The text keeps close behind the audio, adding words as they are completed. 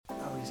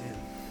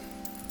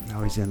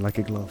Oh, he's in like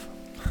a glove.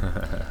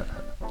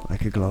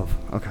 Like a glove.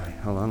 Okay,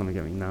 hold on, let me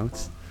get me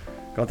notes.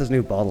 Got this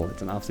new bottle.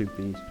 It's an absolute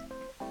beat.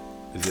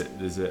 Is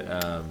it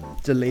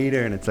It's a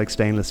liter and it's like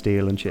stainless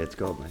steel and shit. It's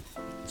good, man.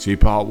 so you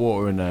put hot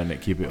water in there and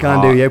it keep it Can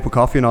hot? do, yeah. Put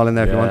coffee and all in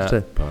there if you wanted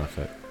to.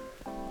 Perfect.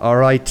 All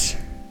right.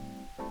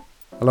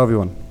 Hello,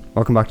 everyone.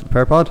 Welcome back to the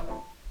Pear Pod.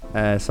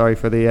 Sorry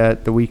for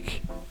the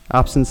week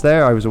absence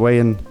there. I was away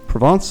in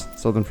Provence,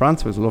 southern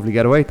France. It was a lovely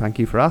getaway. Thank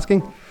you for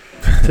asking.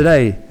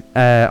 Today,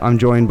 I'm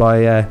joined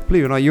by,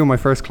 believe it or not, you were my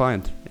first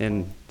client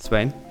in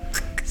Spain.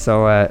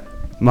 So,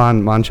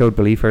 man showed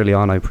belief early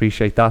on. I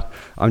appreciate that.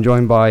 I'm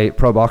joined by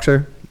pro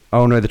boxer,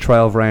 owner of the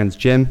 12 Rounds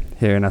Gym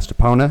here in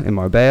Estepona in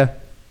Marbella,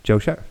 Joe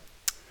Sherriff.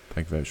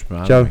 Thank you very much for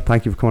having Joe, me.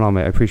 thank you for coming on,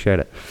 mate. I appreciate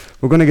it.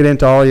 We're going to get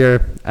into all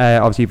your,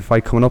 obviously you have a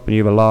fight coming up and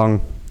you have a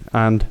long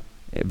and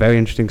very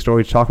interesting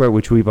story to talk about,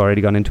 which we've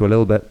already gone into a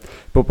little bit.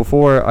 But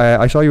before,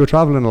 I saw you were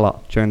travelling a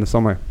lot during the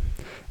summer.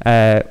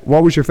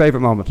 What was your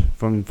favourite moment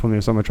from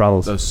your summer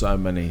travels? There's so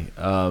many.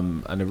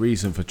 And the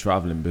reason for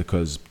travelling,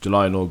 because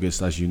July and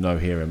August, as you know,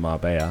 here in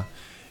Marbella,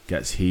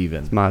 gets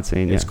heaving. It's mad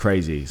scene, It's yeah.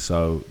 crazy.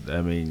 So,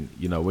 I mean,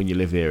 you know, when you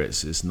live here,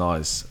 it's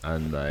nice.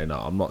 And, you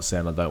know, I'm not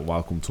saying I don't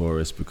welcome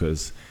tourists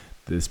because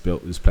this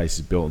place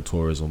is built on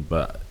tourism.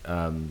 But,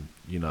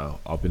 you know,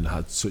 I've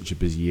had such a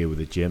busy year with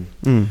the gym.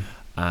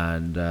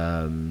 And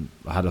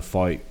I had a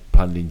fight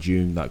planned in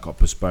June that got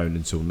postponed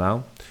until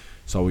now.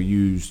 So we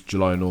used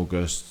July and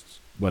August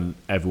when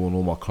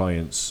all my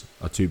clients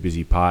are too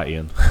busy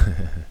partying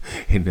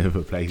in the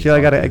other places. Sure,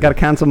 I gotta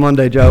cancel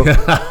Monday, Joe.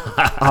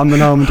 I'm been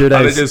home in 2 days.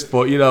 And I just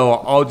thought, you know,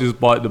 I'll just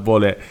bite the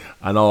bullet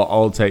and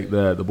I'll take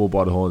the bull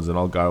by the horns and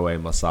I'll go away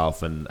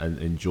myself and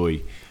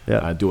enjoy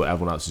and do what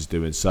everyone else is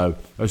doing. So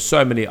there's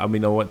so many. I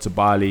mean, I went to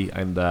Bali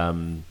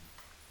and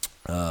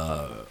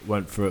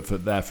went for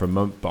there for a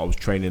month, but I was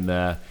training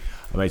there.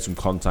 I made some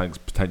contacts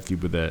potentially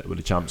with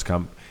the champs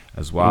camp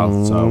as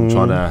well, so I'm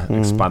trying to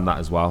expand that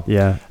as well.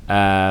 Yeah.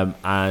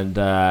 And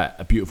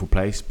a beautiful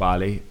place,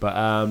 Bali,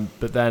 but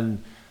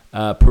then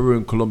Peru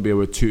and Colombia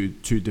were two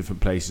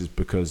different places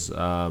because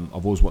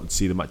I've always wanted to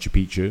see the Machu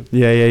Picchu.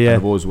 Yeah. And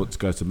I've always wanted to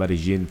go to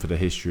Medellin for the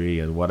history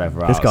and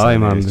whatever else. This guy,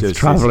 man, it's this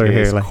traveller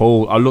here. It's like.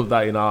 cool. I love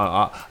that, you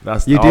know.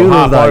 You do I'm love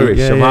half that. Irish.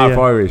 Yeah, I'm yeah, half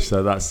yeah. Irish,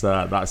 so that's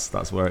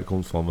where it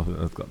comes from.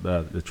 I've got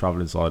the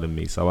travelling side in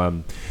me.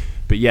 So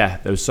but yeah,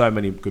 there were so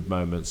many good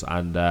moments,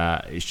 and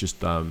it's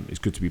just it's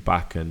good to be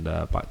back and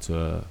back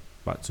to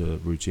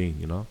routine,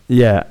 you know.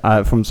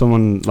 Yeah, from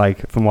someone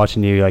like from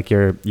watching you, like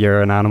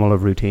you're an animal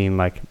of routine,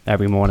 like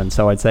every morning.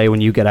 So I'd say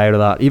when you get out of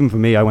that, even for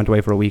me, I went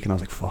away for a week and I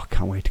was like, fuck,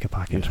 can't wait to get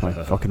back into my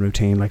fucking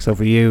routine. Like, so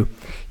for you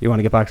want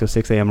to get back to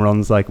 6 a.m.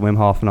 runs like Wim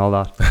Hof and all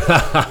that.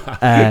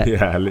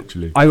 Yeah,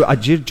 literally. I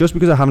just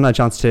because I haven't had a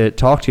chance to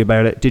talk to you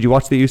about it, did you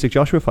watch the Usyk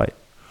Joshua fight?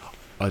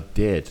 I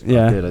did.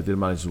 Yeah. I did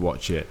manage to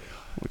watch it.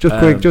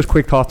 Just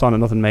quick thoughts on it,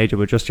 nothing major,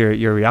 but just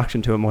your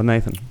reaction to it more than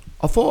anything.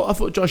 I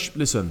thought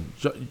Joshua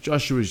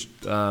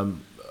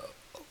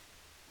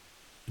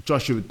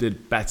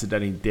did better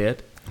than he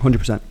did.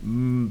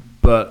 100%.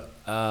 But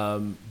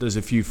there's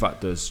a few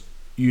factors.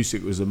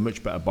 Usyk was a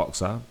much better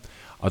boxer.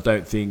 I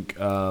don't think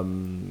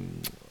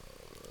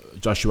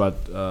Joshua had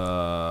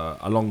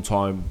a long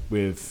time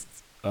with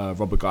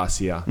Robert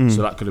Garcia,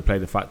 so that could have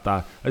played the fact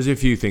that there's a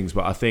few things,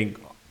 but I think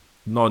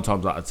 9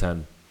 times out of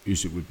 10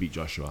 Usyk would beat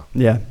Joshua.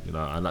 Yeah, you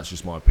know, and that's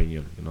just my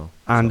opinion, you know.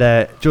 And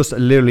just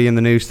literally in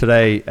the news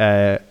today,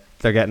 they're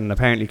getting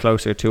apparently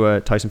closer to a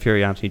Tyson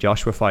Fury Anthony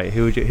Joshua fight.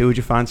 Who would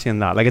you fancy in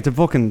that? Like, it's a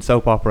fucking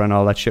soap opera and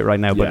all that shit right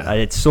now, but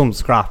it's some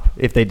scrap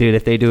if they do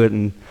it.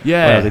 And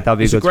that'd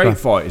be it's a good great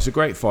fight. It's a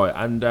great fight,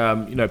 and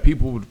you know,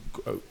 people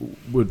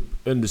would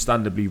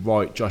understandably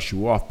write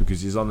Joshua off because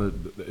he's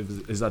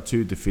had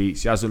 2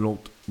 defeats. He hasn't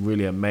looked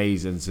really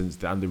amazing since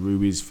the Andy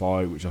Ruiz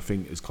fight, which I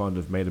think has kind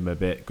of made him a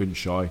bit gun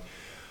shy.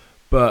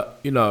 But,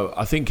 you know,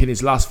 I think in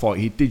his last fight,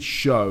 he did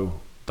show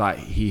that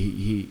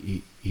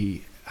he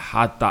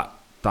had that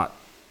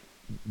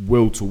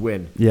will to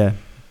win. Yeah.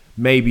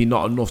 Maybe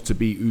not enough to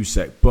beat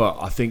Usyk, but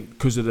I think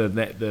because of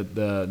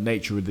the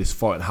nature of this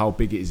fight and how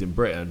big it is in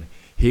Britain,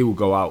 he will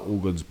go out all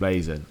guns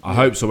blazing. I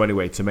hope so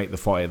anyway, to make the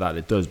fight that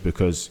it does,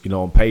 because, you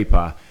know, on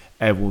paper,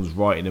 everyone's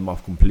writing him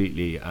off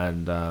completely.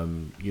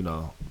 And, you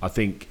know, I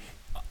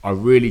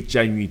really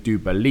genuinely do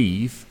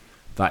believe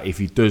that if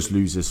he does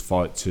lose this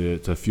fight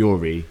to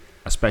Fury,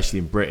 especially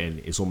in Britain,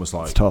 it's almost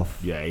like, it's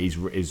tough. Yeah,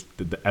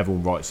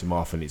 everyone writes him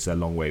off, and it's a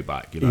long way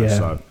back, you know. Yeah.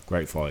 So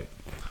great fight.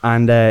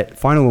 And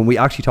final one, we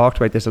actually talked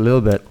about this a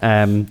little bit.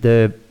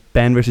 The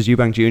Ben versus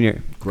Eubank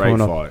Jr. Great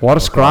fight. What a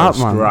scrap,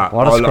 man!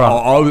 What a scrap.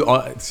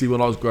 I see,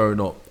 when I was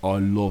growing up, I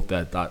loved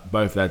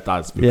both their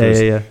dads,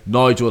 because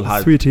Nigel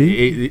had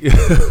 3T.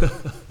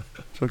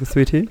 Like a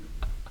 3T.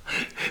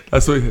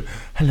 That's what.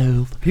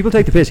 Hello. People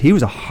take the piss. He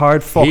was a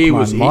hard fuck,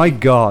 man. My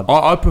God.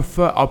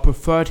 I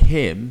preferred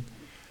him.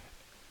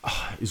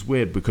 It's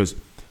weird because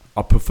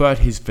I preferred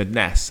his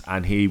finesse,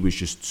 and he was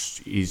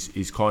just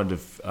he's kind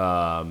of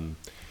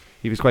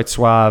He was quite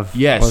suave.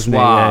 Yeah, wasn't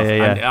suave. He?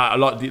 Yeah. And I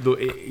like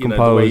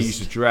the way he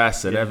used to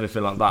dress and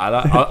everything like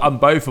that. And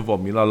both of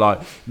them,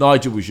 like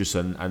Nigel was just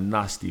a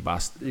nasty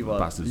bastard. He was.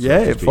 Bastard,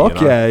 Yeah, fuck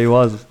yeah, he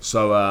was.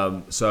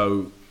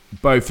 So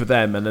both of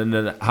them, and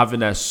then having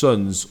their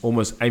sons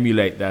almost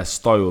emulate their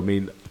style. I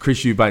mean,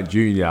 Chris Eubank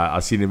Jr., I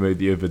seen him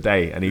the other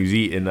day, and he was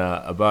eating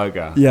a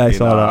burger. Yeah, I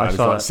saw that. It's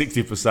like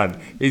 60%.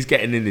 He's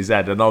getting in his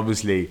head, and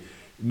obviously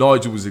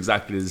Nigel was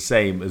exactly the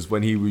same as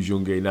when he was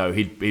younger.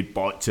 He'd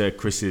bite to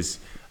Chris's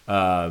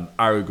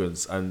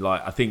arrogance, and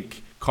like I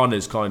think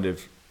Connor's kind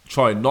of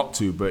trying not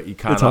to, but he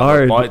can't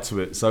bite to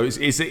it. So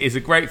it's a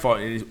great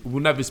fight.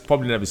 We'll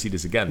probably never see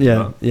this again.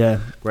 Yeah.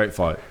 Great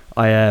fight.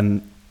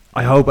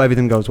 I hope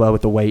everything goes well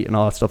with the weight and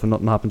all that stuff, and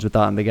nothing happens with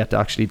that, and they get to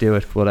actually do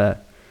it.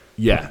 But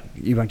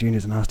Eubank Jr.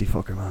 is a nasty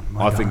fucker, man.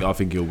 I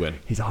think he'll win.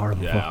 He's a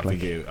horrible fuck.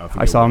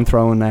 I saw him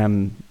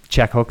throwing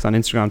check hooks on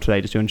Instagram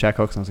today, just doing check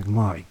hooks, and I was like,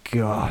 my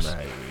god,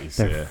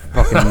 they're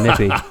fucking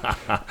nippy.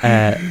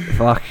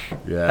 Fuck.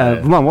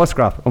 Yeah. Come on, what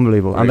scrap?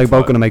 Unbelievable. And they're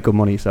both going to make good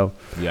money. So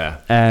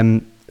yeah.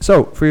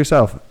 So for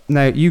yourself,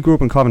 now you grew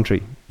up in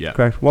Coventry. Yeah.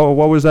 Correct.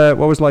 What was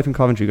life in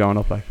Coventry growing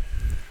up like?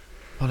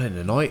 Well, in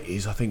the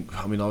 90s, I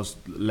was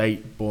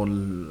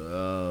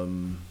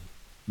born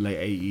late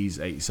 80s,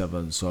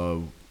 87.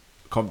 So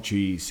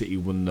Coventry City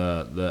won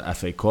the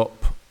FA Cup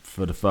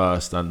for the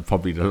first and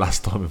probably the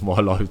last time in my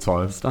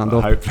lifetime. Stand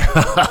up.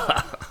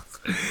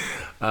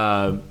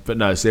 But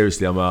no,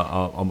 seriously, I'm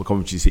a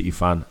Coventry City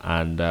fan,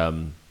 and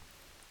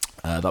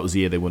that was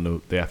the year they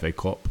won the FA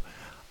Cup.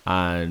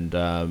 And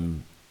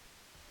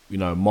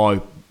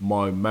my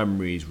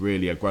memories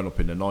really are grown up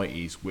in the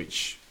 90s,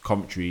 which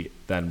Coventry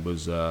then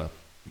was.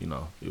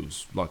 It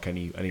was like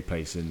any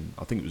place in.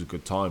 I think it was a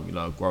good time.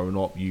 Growing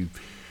up, you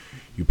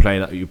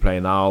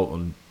playing out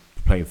and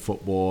playing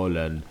football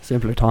and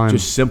simpler times.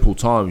 Just simple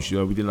times.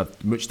 We didn't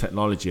have much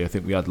technology. I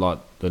think we had like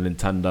the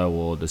Nintendo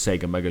or the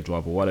Sega Mega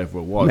Drive or whatever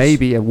it was.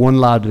 Maybe one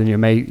lad in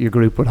your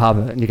group would have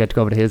it, and you get to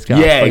go over to his guy.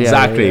 Yeah,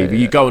 exactly.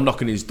 You go and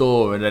knock on his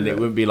door, and then it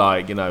wouldn't be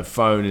like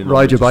phone and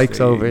ride your bikes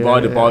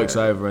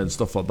over and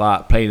stuff like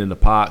that. Playing in the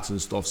parks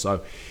and stuff.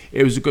 So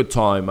it was a good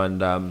time,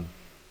 and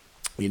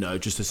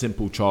just a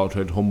simple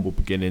childhood, humble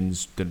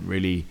beginnings. Didn't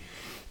really.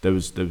 There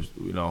was.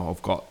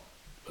 I've got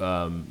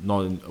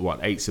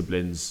 8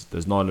 siblings.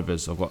 There's 9 of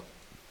us. I've got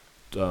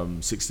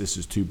 6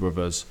 sisters, 2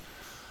 brothers.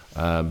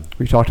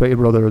 We talked about your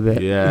brother a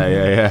bit.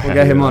 Yeah. We'll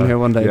get him on here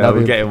one day. Yeah,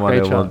 we'll get him on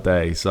here one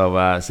day. So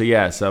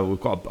I've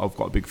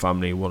got a big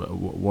family,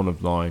 one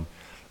of 9,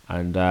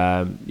 and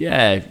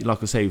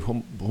like I say,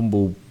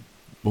 humble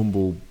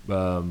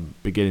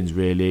beginnings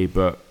really.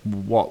 But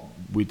what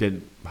we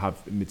didn't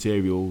have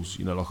materials,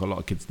 like a lot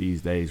of kids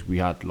these days, we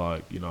had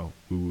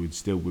we would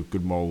still with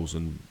good morals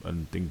and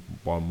things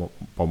by my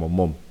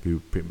mum, who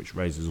pretty much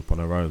raised us up on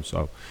her own.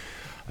 So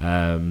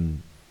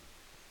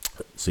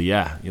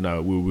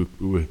we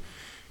were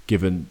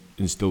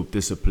instilled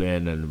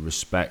discipline and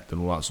respect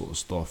and all that sort of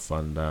stuff,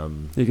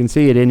 and you can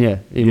see it in you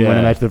even when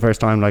I met you the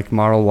first time, like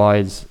moral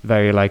wise,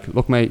 very like,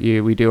 look mate,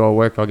 we do our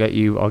work, I'll get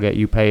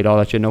you paid, all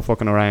that shit, no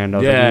fucking around.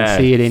 You can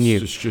see it in you,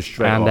 just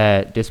straight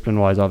and discipline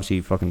wise, obviously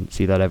you fucking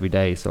see that every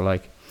day. So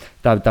like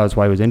that was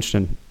why it was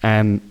interesting.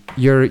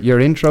 Your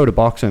intro to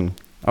boxing,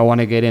 I want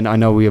to get in. I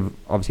know we have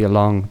obviously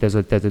there's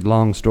a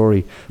long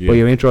story, but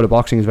your intro to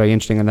boxing is very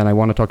interesting, and then I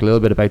want to talk a little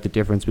bit about the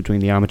difference between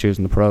the amateurs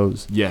and the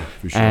pros. Yeah,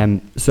 for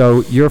sure.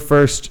 So your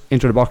first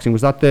intro to boxing,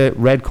 was that the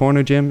Red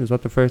Corner gym? Is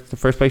that the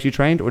first place you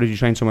trained, or did you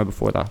train somewhere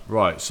before that?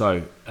 Right.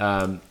 So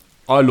I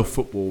loved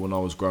football when I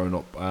was growing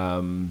up.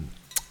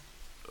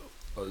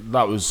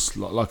 That was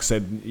like I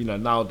said.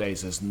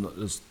 Nowadays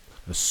there's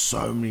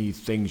so many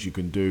things you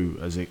can do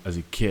as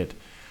a kid.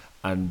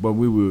 And when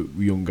we were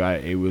younger,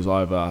 it was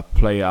either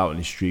play out in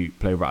the street,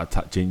 play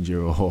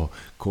rat-a-tat-ginger, or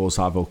cause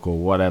havoc or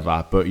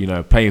whatever. But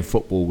playing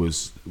football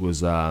was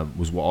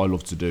what I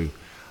loved to do.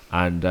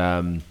 And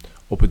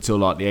up until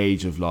like the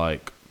age of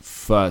like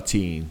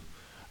 13,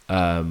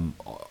 I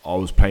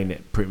was playing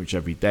it pretty much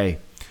every day.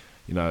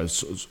 A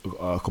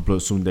couple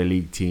of Sunday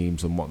league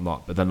teams and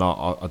whatnot. But then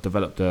I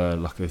developed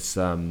this.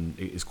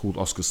 It's called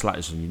Oscar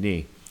Slatters on your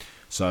knee.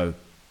 So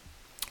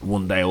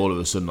one day, all of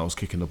a sudden, I was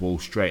kicking the ball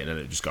straight, and then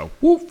it just go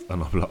woof,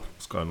 and I'm like,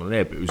 "What's going on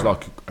here?" But it was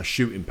like a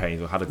shooting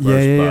pain. I had a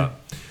growth spurt.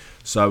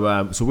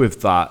 So with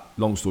that,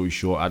 long story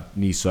short, I had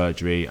knee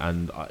surgery,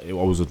 and I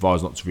was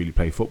advised not to really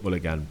play football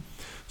again.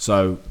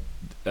 So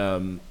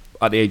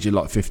at the age of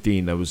like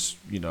 15, there was,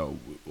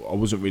 I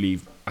wasn't really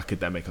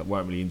academic. I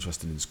weren't really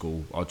interested in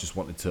school. I just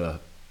wanted to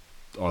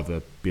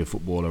either be a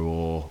footballer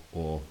or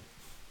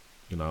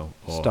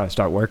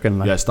start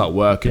working. Start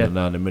working and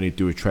earn the money,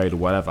 do a trade or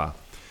whatever.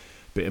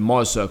 But in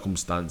my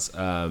circumstance,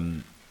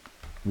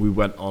 we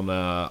went on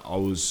I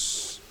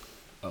was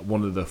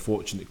one of the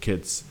fortunate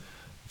kids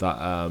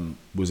that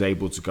was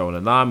able to go on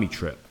an army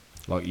trip.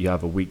 Like, you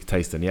have a week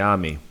taste in the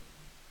army.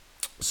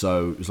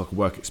 So it was like a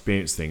work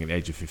experience thing at the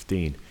age of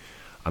 15.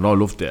 And I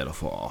loved it. And I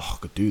thought, I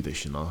could do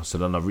this, So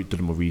then I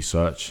did my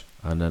research.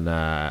 And then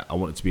I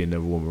wanted to be in the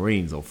Royal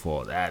Marines. I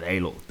thought, they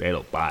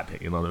look bad.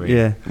 You know what I mean?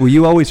 Yeah. Were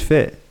you always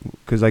fit?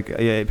 Because like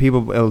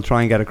people will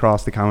try and get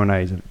across the camera now.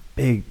 He's a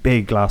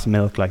big glass of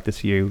milk like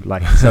this. You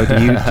like so?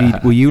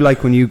 Were you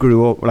like when you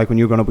grew up? Like when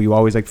you were growing up, were you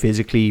always like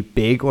physically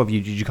big, or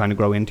did you kind of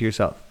grow into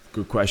yourself?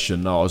 Good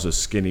question. No, I was a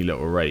skinny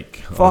little rake.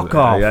 Fuck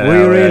off!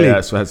 Were you really? Yeah,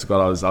 I swear to God,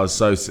 I was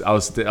always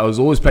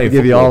playing football.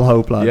 Give you all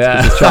hope, lads.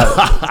 Yeah,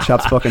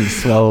 chap's fucking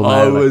swole.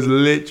 I was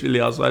literally.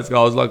 I swear to God,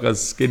 I was like a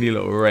skinny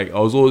little rake. I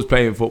was always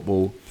playing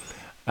football,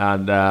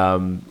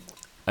 and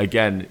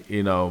again,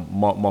 you know,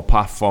 my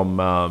path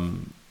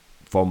from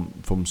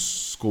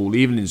school,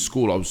 even in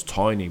school, I was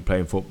tiny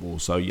playing football.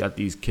 So you had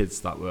these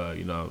kids that were,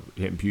 you know,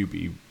 hitting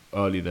puberty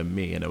earlier than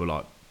me, and they were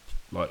like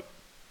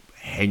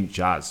hench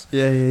as.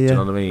 Yeah. Do you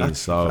know what I mean?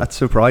 That's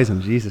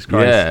surprising. Jesus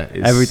Christ.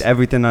 Yeah.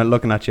 Everything I'm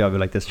looking at you, I'll be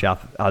like, this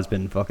chap has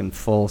been fucking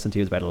full since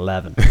he was about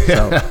 11.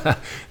 So.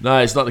 No,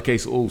 it's not the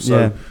case at all.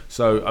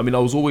 So I mean, I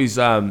was always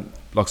like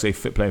I say,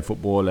 fit playing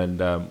football and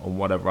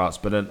whatever else.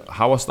 But then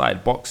how I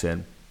started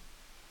boxing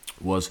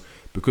was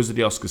because of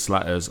the Oscar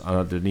Slatters and I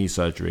had the knee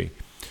surgery.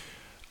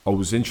 I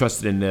was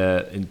interested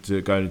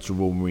into going into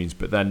Royal Marines,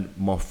 but then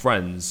my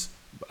friends.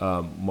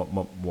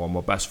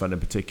 My best friend in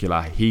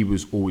particular, he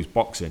was always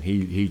boxing.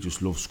 He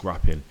just loved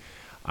scrapping,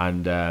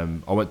 and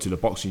I went to the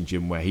boxing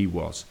gym where he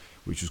was,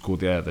 which was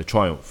called the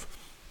Triumph,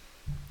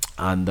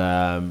 and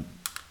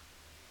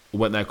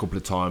went there a couple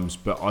of times.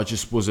 But I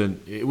just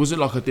wasn't. It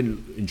wasn't like I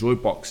didn't enjoy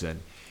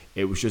boxing.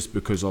 It was just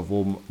because of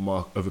all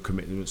my other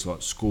commitments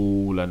like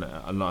school and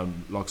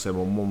like I said,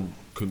 my mum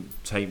couldn't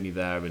take me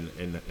there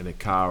in a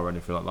car or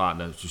anything like that,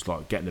 and it was just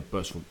like getting the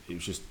bus. It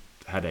was just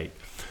a headache.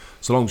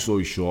 So long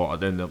story short, I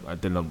didn't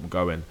end up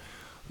going.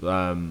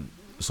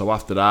 So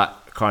after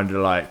that, kind of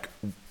like,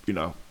 you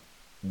know,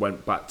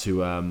 went back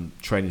to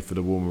training for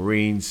the Royal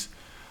Marines,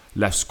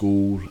 left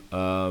school,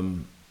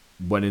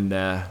 went in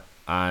there,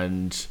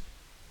 and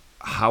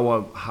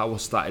how I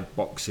started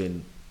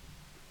boxing,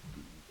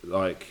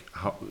 like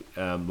how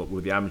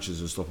with the amateurs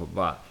and stuff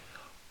like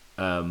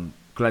that.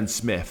 Glenn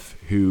Smith,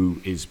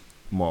 who is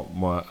my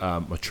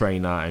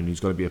trainer and who's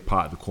going to be a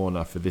part of the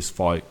corner for this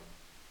fight.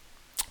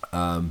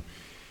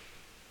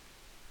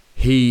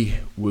 He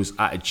was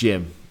at a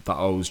gym that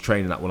I was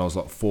training at when I was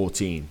like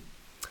 14,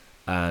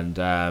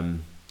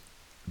 and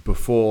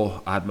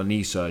before I had my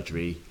knee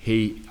surgery,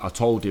 I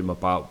told him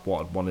about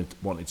what I'd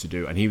wanted to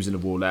do, and he was in the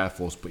Royal Air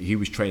Force, but he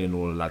was training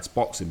all the lads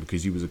boxing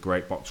because he was a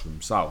great boxer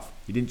himself.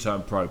 He didn't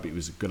turn pro, but he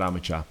was a good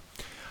amateur,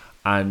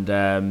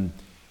 and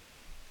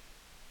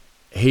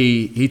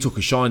he took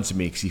a shine to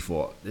me because he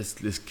thought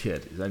this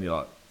kid is only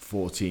like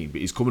 14,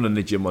 but he's coming in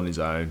the gym on his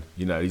own.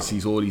 You know, he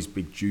sees all these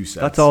big juice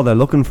sets. That's all they're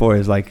looking for,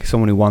 is like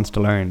someone who wants to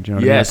learn. Do you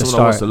know what I mean? Someone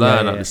who wants to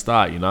learn at the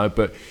start, you know.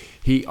 But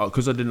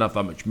because I didn't have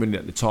that much money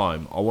at the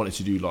time, I wanted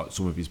to do like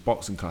some of his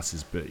boxing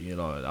classes, but you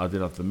know, I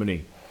didn't have the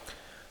money.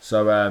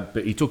 So,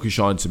 but he took a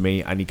shine to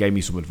me and he gave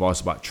me some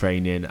advice about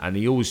training, and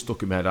he always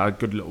stuck in my head. I had a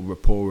good little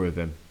rapport with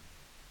him.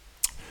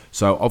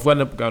 So I've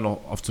ended up going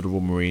off to the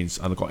Royal Marines,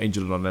 and I got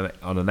injured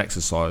on an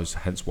exercise,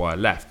 hence why I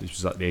left. This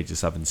was at the age of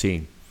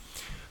 17.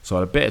 So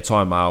I had a bit of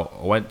time out.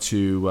 I went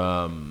to,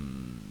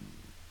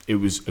 it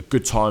was a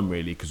good time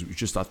really, because it was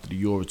just after the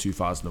Euro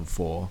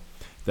 2004.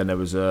 Then there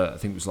was I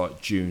think it was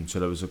like June, so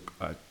there was a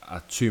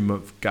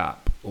 2-month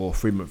gap or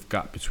 3-month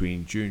gap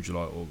between June,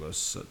 July,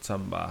 August,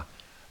 September,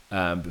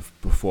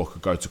 before I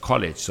could go to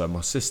college. So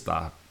my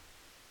sister,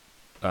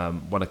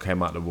 when I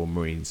came out of the Royal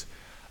Marines,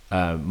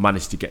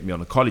 managed to get me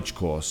on a college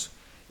course.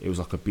 It was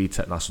like a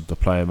BTEC National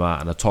Diploma,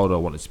 and I told her I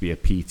wanted to be a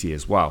PT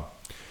as well,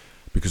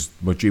 because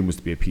my dream was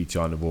to be a PT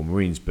in the Royal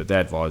Marines. But they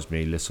advised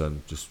me,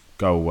 listen, just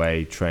go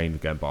away, train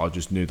again. But I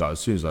just knew that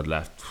as soon as I'd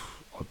left,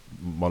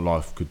 my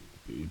life could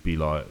be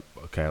like,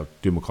 okay, I'll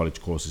do my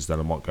college courses, then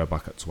I might go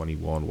back at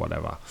 21 or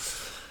whatever.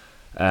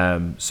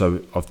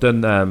 So I've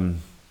done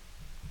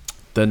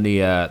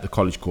the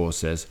college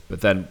courses,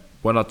 but then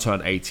when I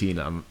turned 18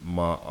 and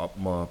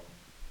my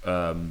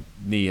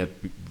knee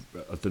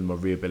I'd done my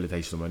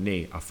rehabilitation on my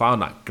knee, I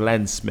found that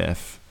Glenn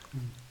Smith,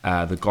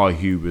 the guy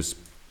who was,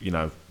 you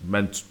know,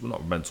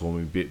 not mentor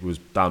me, but was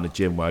down the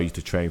gym where I used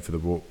to train up for the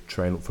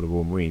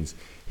Royal Marines.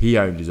 He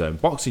owned his own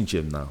boxing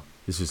gym now.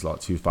 This was like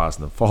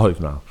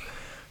 2005 now.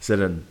 So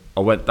then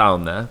I went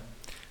down there,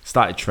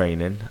 started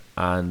training,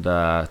 and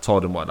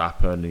told him what had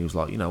happened. And he was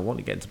like, you know, I want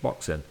to get into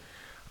boxing.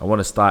 And when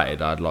I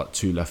started, I had like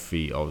 2 left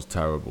feet. I was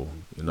terrible,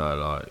 you know,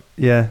 like.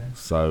 Yeah.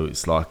 So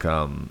it's like,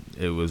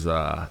 it was,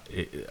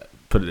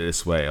 put it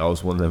this way, I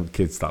was one of them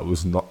kids that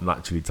was not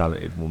naturally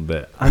talented one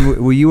bit.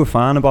 And were you a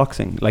fan of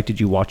boxing? Like, did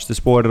you watch the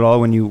sport at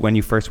all when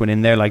you first went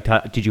in there? Like,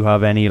 did you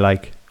have any,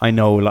 like, I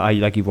know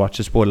like you've watched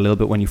the sport a little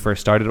bit when you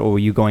first started, or were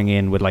you going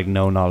in with like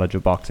no knowledge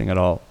of boxing at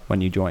all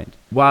when you joined?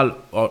 Well,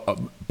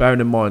 bearing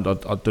in mind,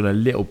 I'd done a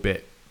little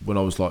bit when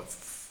I was like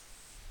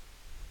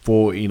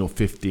 14 or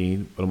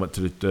 15 when I went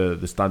to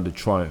the standard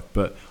Triumph,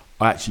 but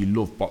I actually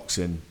loved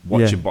boxing,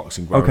 watching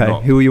boxing growing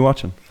up. Who were you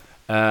watching?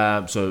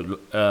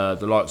 The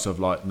likes of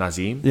like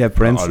Nazim. Yeah,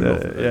 Prince. He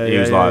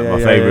was like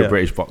my favourite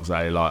British boxer.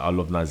 I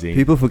love Nazim.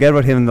 People forget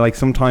about him, like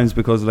sometimes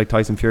because of like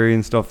Tyson Fury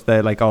and stuff.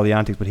 They like all the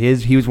antics, but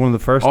he was one of the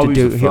first to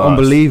do.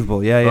 Unbelievable.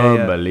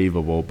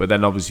 Unbelievable. But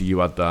then obviously you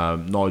had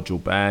Nigel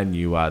Benn.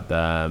 You had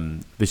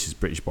this is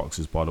British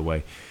boxers, by the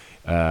way.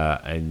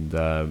 And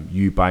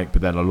Eubank,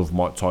 but then I love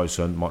Mike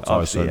Tyson.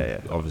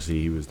 Obviously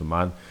he was the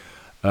man.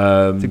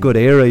 It's a good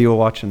era you're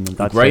watching.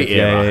 That's great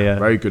era,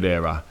 very good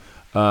era.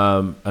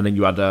 And then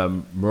you had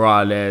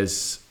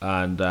Morales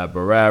and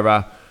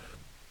Barrera,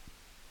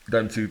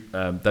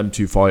 them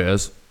two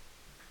fighters.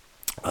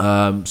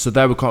 So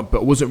they were but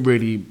I wasn't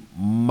really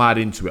mad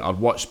into it. I'd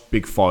watch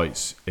big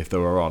fights if they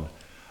were on,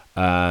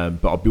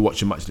 but I'd be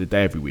watching Match of the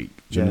Day every week.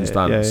 Do you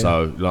understand?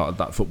 So like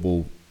that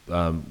football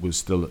was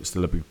still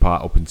a big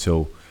part up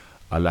until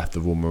I left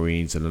the Royal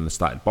Marines and then I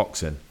started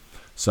boxing.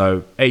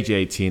 So age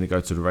 18, I go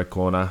to the Red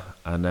Corner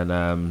and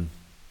then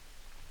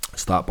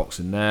start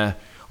boxing there.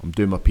 I'm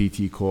doing my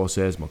PT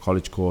courses, my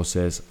college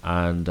courses,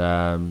 and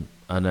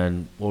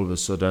then all of a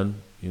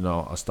sudden,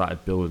 I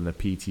started building a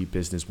PT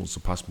business once I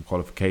passed my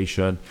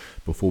qualification.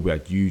 Before we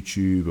had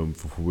YouTube and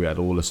before we had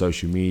all the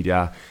social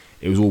media,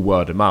 it was all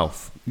word of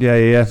mouth.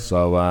 Yeah.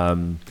 So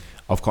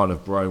I've kind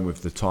of grown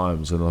with the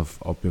times, and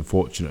I've been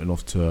fortunate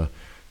enough to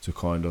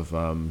kind of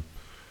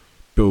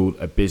build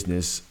a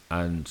business,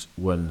 and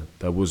when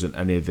there wasn't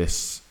any of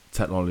this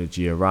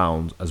technology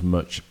around as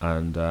much,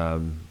 and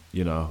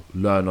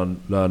learn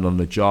on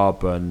the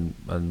job, and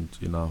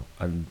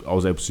I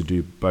was able to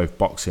do both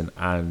boxing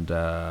and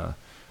the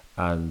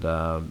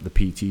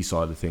PT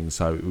side of things.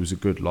 So it was a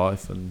good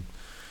life, and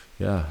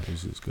it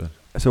was good.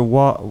 So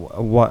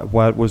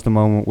what was the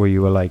moment where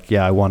you were like,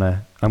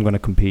 I'm going to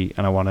compete,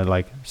 and I want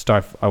to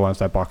start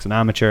boxing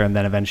amateur and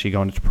then eventually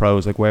going into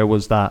pros? Like, where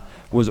was that?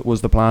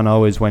 Was the plan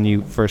always when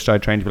you first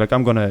started training to be like,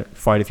 I'm going to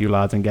fight a few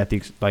lads and get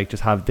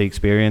just have the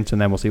experience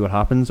and then we'll see what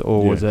happens?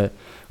 Or was it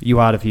you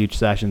had a few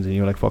sessions and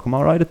you were like, fuck, I'm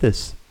all right at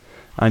this,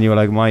 and you were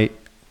like,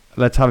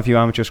 let's have a few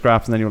amateur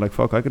scraps, and then you were like,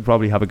 fuck, I could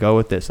probably have a go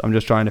at this. I'm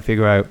just trying to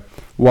figure out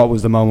what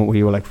was the moment where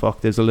you were like,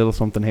 fuck, there's a little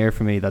something here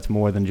for me that's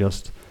more than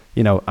just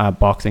a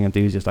boxing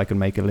enthusiast. I can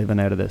make a living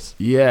out of this.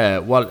 Yeah,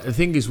 well, the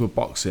thing is with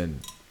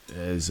boxing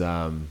is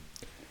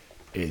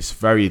it's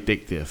very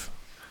addictive.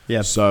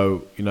 Yeah.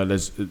 So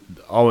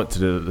I went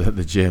to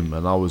the gym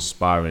and I was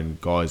sparring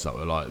guys that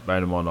were like,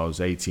 bearing in mind I was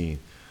 18,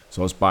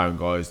 so I was sparring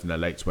guys in their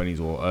late 20s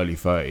or early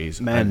 30s.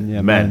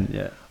 Men.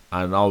 Yeah.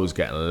 And I was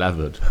getting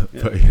levered.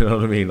 Yeah. But you know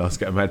what I mean? I was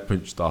getting head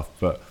punched stuff.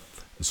 But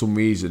for some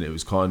reason, it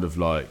was kind of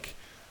like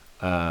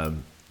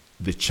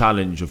the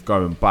challenge of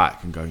going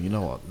back and going, you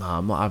know what? Nah,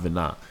 I'm not having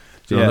that.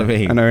 Do you know what I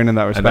mean? And earning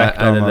that respect.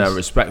 And that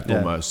respect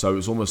almost. So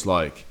it's almost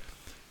like,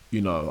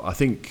 I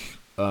think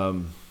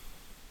and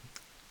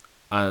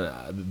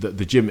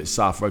the gym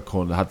itself, Red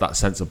Corner, had that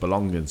sense of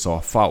belonging. So I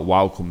felt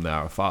welcome there.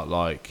 I felt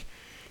like,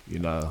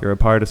 you're a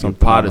part of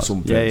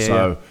something.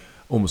 So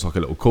almost like a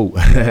little cult.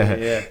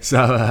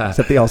 So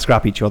except they all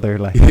scrap each other.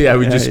 Like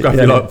we just scrap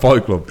it like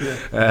Fight Club.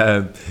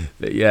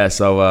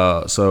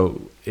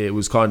 So it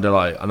was kind of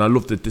like, and I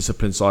love the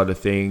discipline side of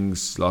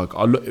things. Like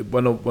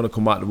when I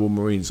come out of the Royal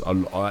Marines,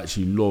 I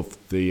actually loved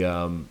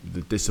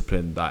the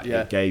discipline that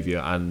it gave you,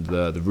 and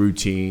the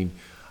routine,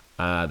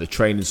 the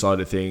training side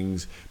of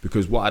things.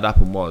 Because what had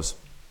happened was,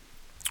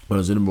 when I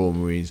was in the Royal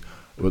Marines,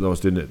 when I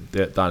was doing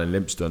it down in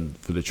Lympstone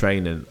for the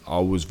training, I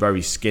was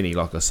very skinny,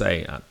 like I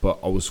say, but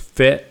I was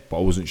fit, but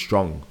I wasn't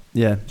strong.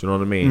 Yeah. Do you know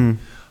what I mean?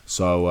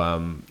 So,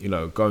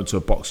 going to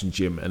a boxing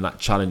gym and that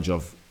challenge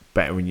of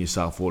bettering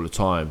yourself all the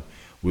time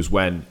was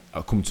when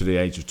I come to the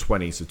age of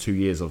 20, so 2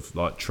 years of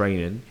like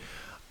training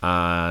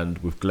and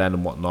with Glenn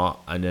and whatnot.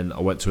 And then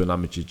I went to an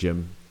amateur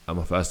gym,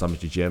 my first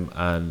amateur gym,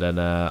 and then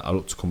I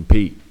looked to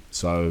compete.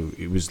 So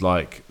it was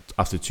like,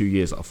 after 2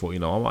 years, I thought,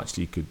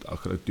 I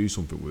could do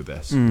something with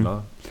this.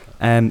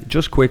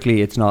 Just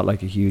quickly, it's not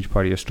like a huge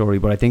part of your story,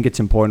 but I think it's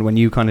important. When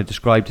you kind of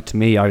described it to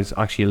me, I was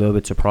actually a little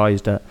bit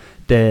surprised at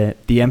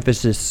the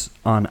emphasis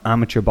on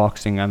amateur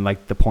boxing and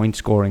like the point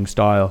scoring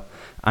style,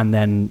 and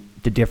then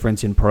the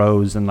difference in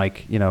pros, and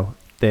like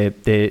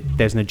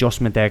there's an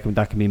adjustment there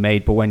that can be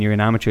made. But when you're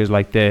in amateurs,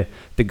 like the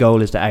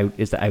goal is to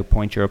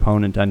outpoint your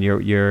opponent, and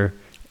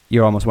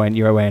you're almost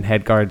you're away in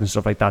head guard and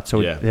stuff like that.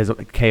 So there's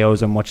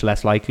KOs are much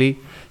less likely.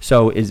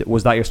 So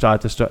was that your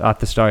start at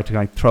the start to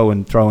like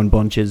throwing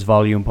bunches,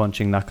 volume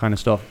punching, that kind of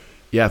stuff?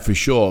 Yeah, for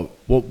sure.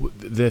 What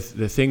the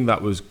thing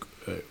that was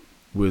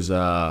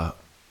a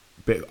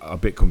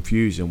bit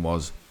confusing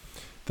was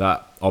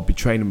that I'd be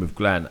training with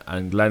Glenn,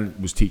 and Glenn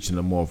was teaching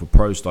them more of a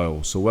pro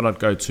style. So when I'd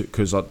go to,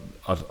 because I'd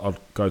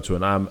go to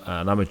an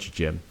amateur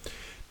gym,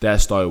 their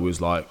style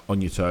was like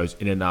on your toes,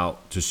 in and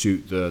out, to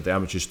suit the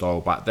amateur style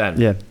back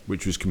then,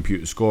 which was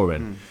computer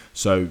scoring.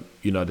 So,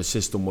 the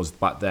system was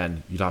back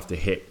then, you'd have to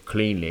hit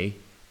cleanly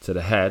to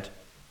the head,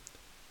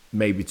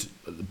 maybe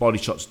the body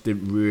shots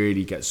didn't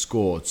really get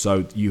scored,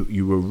 so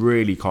you were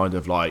really kind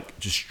of like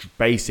just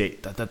basic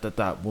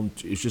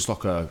it's just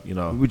like a, you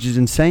know, which is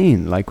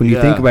insane. Like when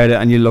you think about it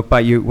and you look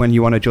back, when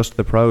you want to adjust to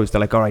the pros, they're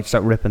like, all right,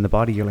 start ripping the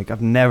body. You're like,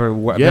 I've never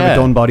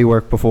done body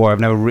work before, I've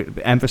never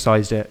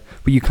emphasized it,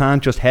 but you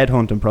can't just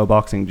headhunt in pro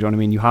boxing, do you know what I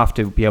mean? You have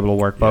to be able to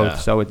work both.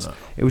 So it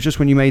was just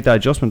when you made that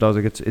adjustment, I was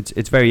like,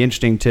 it's very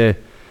interesting to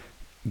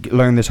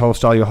learn this whole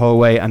style your whole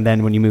way, and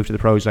then when you move to the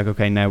pros, like,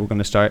 okay, now we're going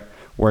to start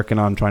working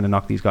on trying to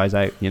knock these guys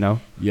out, you know?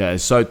 Yeah,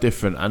 it's so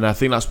different, and I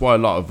think that's why a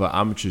lot of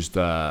amateurs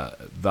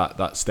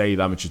that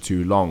stayed amateur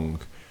too long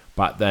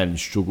back then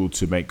struggled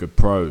to make good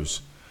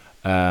pros.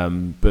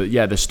 But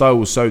yeah, the style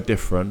was so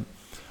different.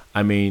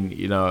 I mean,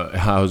 you know,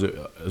 I was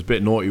a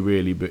bit naughty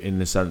really, but in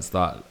the sense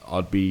that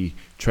I'd be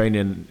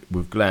training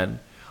with Glenn,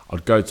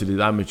 I'd go to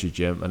the amateur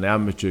gym, and the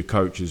amateur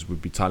coaches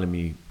would be telling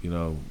me, you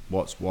know,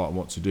 what and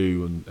what to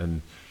do,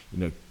 and you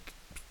know,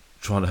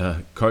 trying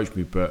to coach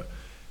me, but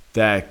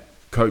their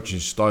coaching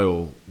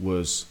style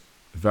was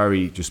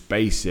very just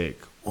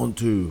basic. 1,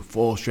 2,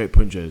 4 straight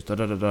punches,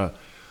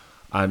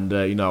 and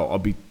you know, I'll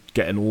be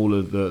getting all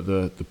of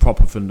the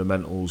proper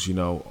fundamentals, you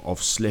know,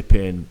 of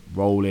slipping,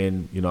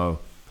 rolling, you know,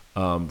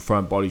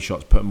 throwing body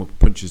shots, putting my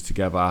punches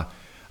together,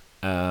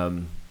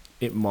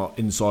 my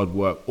inside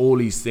work, all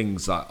these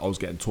things that I was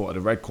getting taught at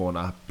the red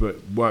corner, but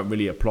weren't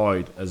really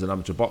applied as an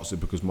amateur boxer,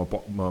 because my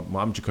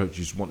amateur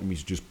coaches wanted me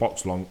to just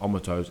box along on my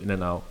toes, in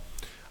and out.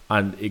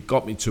 And it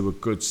got me to a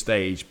good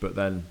stage, but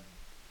then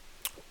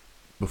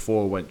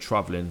before I went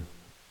travelling,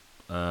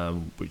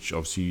 which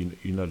obviously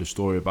you know the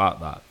story about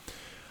that,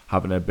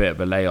 having a bit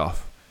of a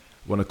layoff.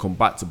 When I come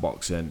back to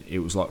boxing, it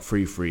was like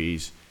free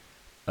freeze,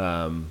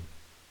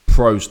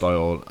 pro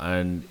style,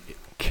 and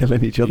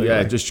killing each other.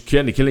 Yeah, just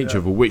killing each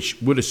other,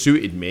 which would have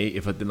suited me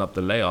if I didn't have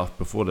the layoff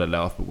before the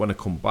layoff. But when I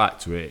come back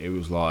to it, it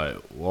was like,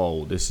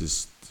 whoa, this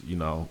is, you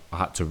know, I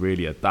had to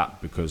really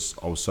adapt, because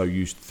I was so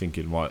used to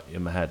thinking right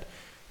in my head,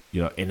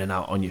 you know, in and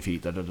out on your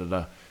feet,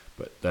 But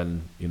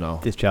then, you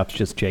know, this chap's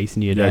just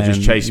chasing you down. Yeah,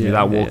 just chasing me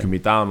down, walking me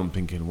down. I'm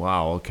thinking,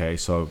 wow, okay,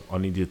 so I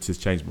needed to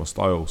change my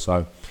style.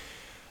 So,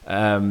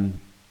 the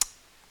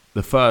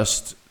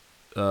first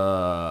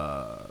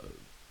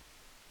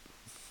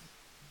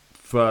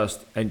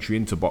entry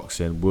into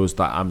boxing was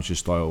that amateur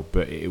style,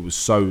 but it was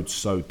so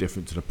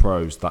different to the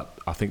pros that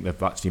I think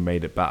they've actually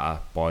made it better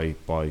by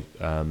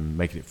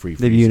making it free.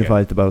 They've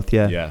unified the both,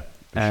 yeah. Yeah,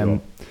 for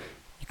sure.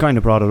 You kind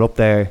of brought it up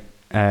there.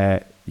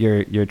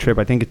 Your trip,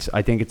 I think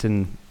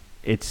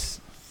it's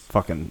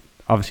fucking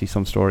obviously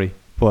some story,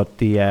 but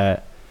I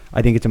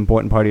think it's an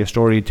important part of your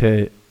story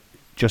to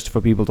just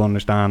for people to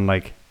understand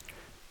like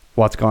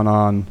what's gone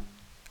on,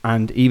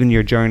 and even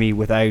your journey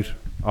without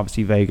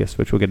obviously Vegas,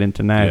 which we'll get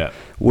into now,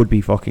 would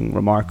be fucking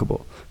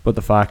remarkable. But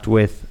the fact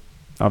with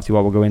obviously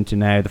what we'll go into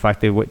now, the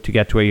fact that to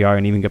get to where you are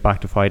and even get back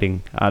to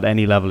fighting at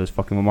any level is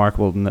fucking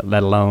remarkable,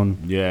 let alone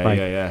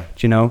do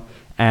you know?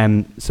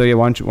 So yeah,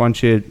 why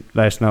don't you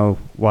let us know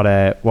what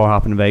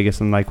happened in Vegas,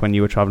 and like when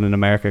you were traveling in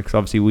America, because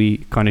obviously we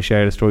kind of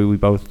share the story. We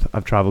both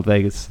have traveled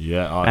Vegas,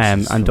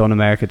 and done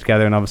America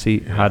together, and obviously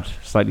had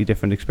slightly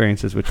different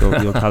experiences, which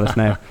you'll tell us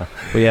now.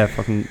 But yeah,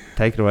 fucking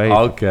take it away.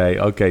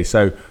 Okay.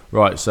 So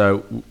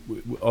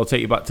I'll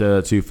take you back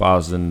to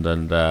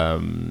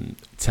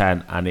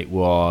 2010, and it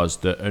was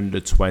the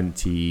under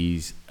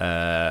 20s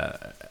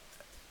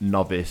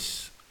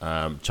novice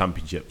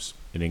championships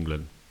in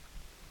England.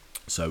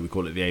 So we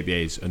call it the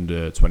ABA's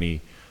under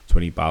 20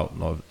 bout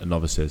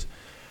novices,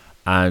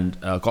 and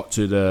got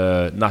to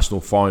the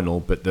national final,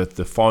 but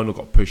the final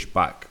got pushed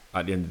back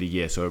at the end of the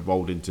year, so it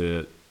rolled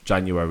into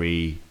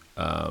January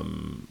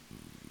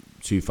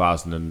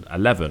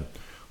 2011,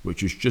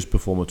 which was just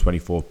before my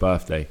 24th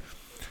birthday,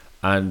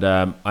 and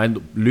I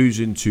ended up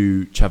losing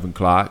to Chevin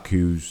Clark,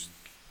 who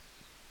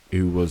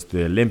was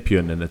the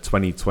Olympian in the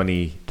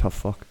 2020 tough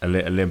fuck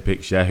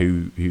Olympics,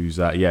 who's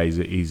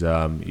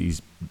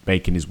he's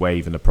making his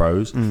wave in the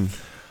pros.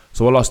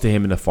 So I lost to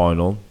him in the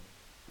final,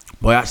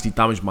 but I actually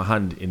damaged my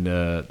hand in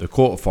the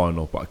quarter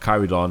final, but I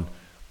carried on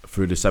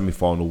through the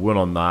semi-final, won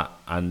on that.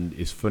 And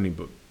it's funny,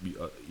 but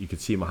you can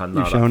see my hand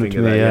now. You've shown it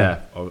to me, I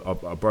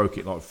broke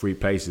it in like 3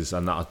 places,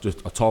 and I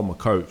told my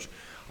coach,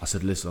 I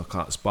said, listen, I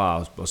can't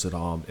spar, but I said,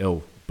 I'm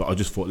ill. But I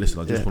just thought,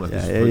 listen, I just want to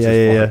fight.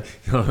 You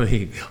know what I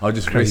mean? I'll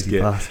just risk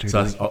it. Bastard,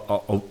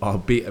 so I'll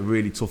beat a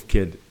really tough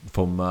kid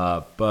from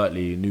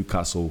Berkeley,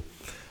 Newcastle,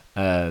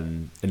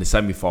 in the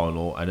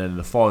semi-final, and then in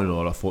the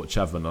final I fought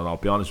Chevin, and I'll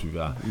be honest with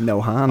you, no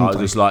hand. I was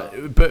just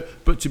like,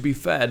 but to be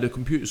fair, the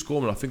computer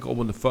scored, I think I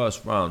won the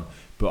first round,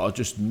 but I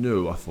just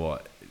knew, I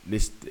thought,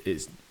 this,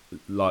 it's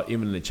like,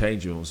 even in the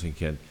changing room, I was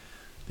thinking,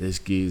 this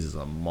geezer's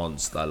a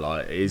monster.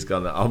 Like, he's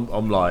gonna.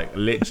 I'm like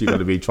literally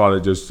gonna be trying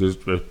to just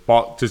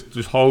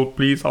hold.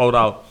 Please hold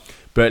out.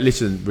 But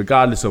listen,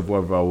 regardless of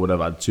whether I would have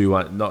had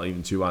not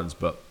even two hands,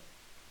 but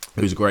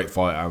he was a great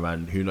fighter,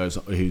 and who knows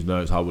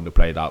how it would have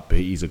played out. But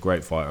he's a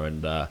great fighter,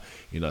 and to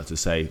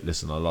say,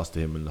 listen, I lost to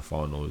him in the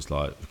final is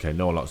like, okay,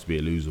 no one likes to be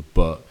a loser,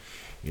 but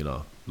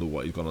look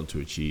what he's gone on to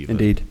achieve,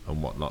 indeed,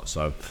 and whatnot.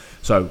 So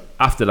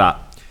after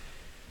that,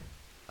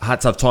 I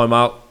had to have time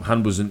out.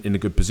 Hand wasn't in a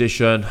good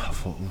position. I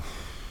thought,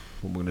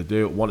 what am I going to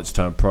do? I wanted to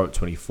turn pro at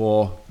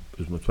 24. It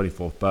was my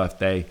 24th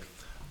birthday.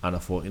 And I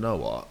thought, you know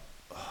what?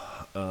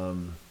 I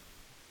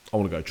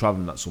want to go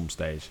travelling at some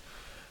stage.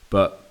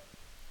 But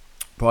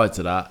prior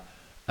to that,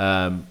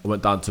 I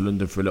went down to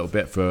London for a little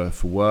bit for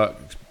work,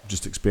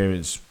 just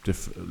experience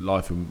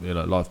life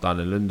down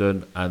in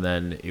London. And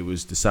then it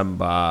was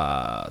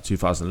December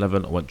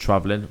 2011. I went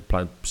travelling,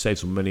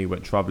 saved some money,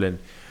 went travelling.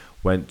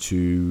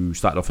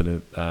 Started off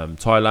in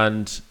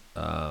Thailand,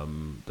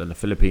 then the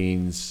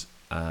Philippines,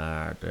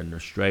 then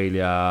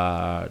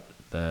Australia,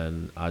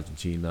 then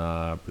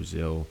Argentina,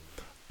 Brazil,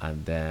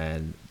 and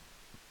then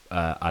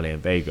LA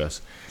and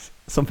Vegas.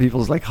 Some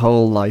people's like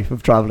whole life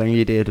of traveling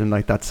you did, and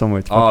like that somewhere.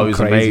 It's it was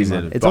crazy,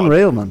 amazing. Man. It's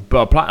unreal, man.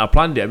 But I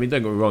planned it. I mean,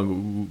 don't get me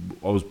wrong.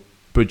 I was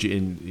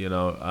budgeting,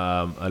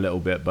 a little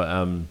bit, but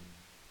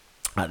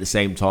at the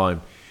same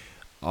time,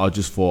 I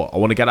just thought I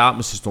want to get out of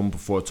my system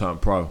before I turn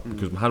pro,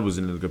 because my hand was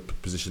in a good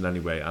position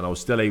anyway, and I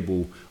was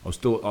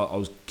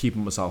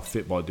keeping myself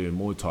fit by doing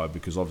Muay Thai,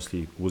 because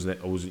obviously I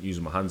wasn't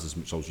using my hands as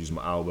much. I was using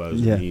my elbows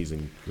and knees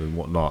and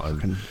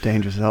whatnot. And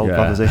dangerous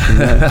proposition.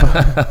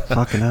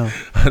 Fucking hell.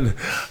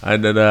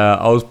 And then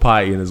I was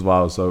partying as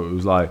well, so it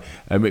was like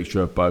a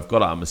mixture of both.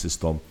 Got out of my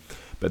system,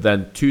 but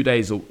then 2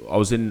 days I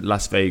was in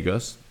Las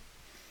Vegas.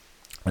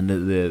 And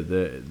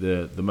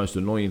the most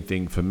annoying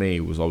thing for me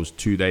was I was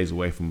 2 days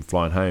away from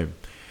flying home.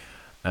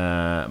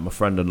 My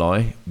friend and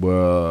I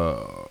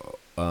were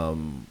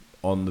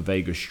on the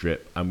Vegas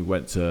Strip, and we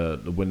went to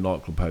the Wynn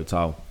nightclub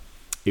hotel.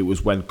 It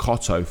was when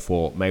Cotto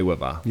fought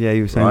Mayweather. Yeah,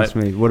 you were saying to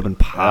me, it would have been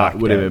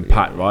packed.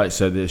 Right?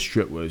 So the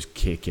Strip was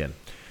kicking,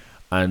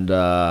 and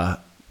dare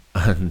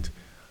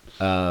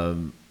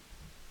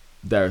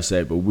I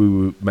say, but we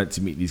were meant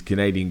to meet these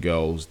Canadian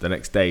girls the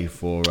next day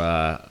for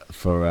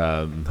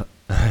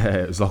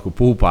it was like a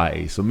pool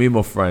party. So me and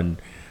my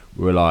friend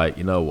were like,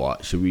 you know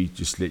what? Should we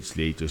just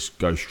literally just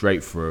go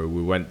straight through?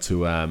 We went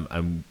to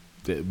and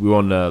we were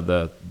on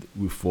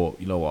we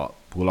thought, you know what?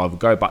 We'll either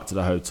go back to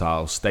the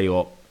hotel, stay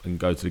up, and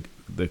go to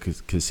the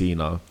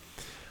casino,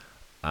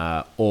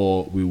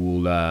 or we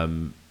will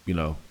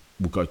we'll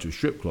go to a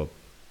strip club.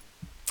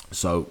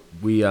 So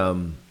we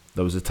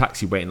there was a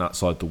taxi waiting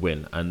outside the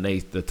Wynn, and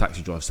the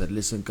taxi driver said,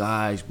 "Listen,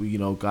 guys, we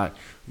got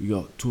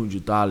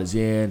 $200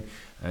 in,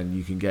 and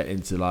you can get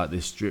into like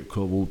this strip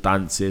club, all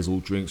dances, all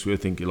drinks." We were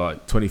thinking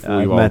like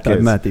 24-year-old kids.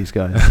 I've met these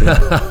guys.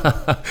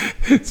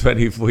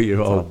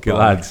 24-year-old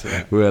lads.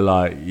 Yeah. We were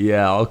like,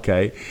 yeah,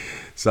 okay.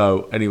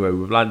 So anyway,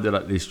 we've landed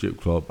at this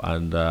strip club,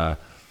 and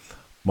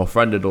my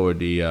friend had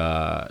already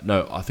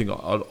I think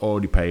I'd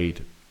already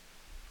paid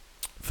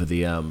for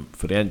the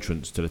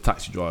entrance to the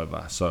taxi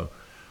driver. So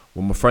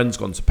when my friend's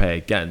gone to pay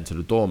again to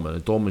the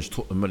doorman's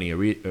took the money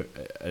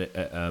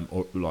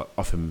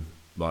off him,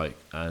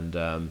 and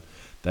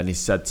then he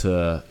said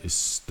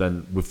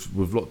then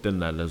we've looked in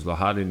there. There's like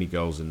hardly any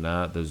girls in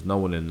there. There's no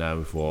one in there.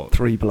 We thought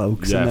 3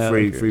 blokes. Yeah, in there.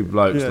 three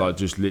blokes. Yeah. Like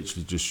just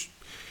literally just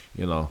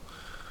it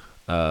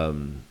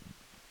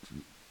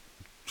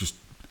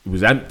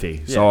was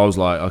empty. So I was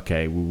like,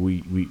 okay,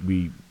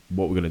 we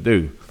what we're gonna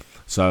do?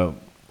 So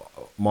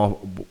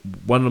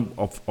when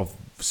I've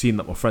seen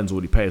that my friend's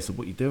already paid, I said,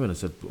 "What are you doing?" I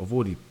said, I've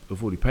already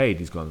paid."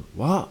 He's gone,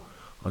 "What?"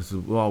 I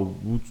said, "Well,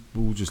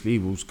 we'll just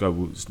leave. We'll just go.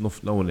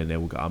 There's no one in there.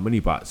 We'll get our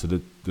money back." So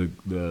the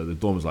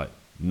dorm was like,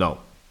 "No."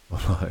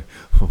 I'm like,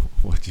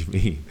 "What do you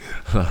mean?"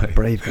 Like,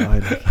 brave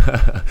guy.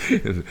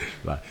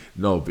 Like,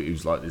 no, but he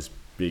was like this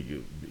big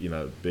dude,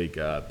 big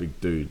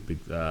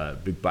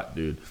black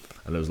dude,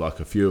 and there was like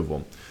a few of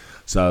them.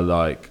 So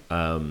like,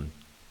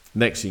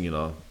 next thing you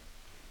know,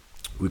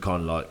 we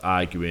kind of like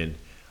arguing,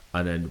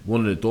 and then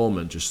one of the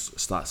doormen just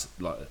starts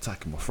like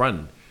attacking my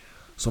friend.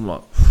 So I'm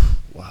like,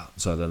 wow.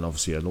 So then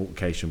obviously an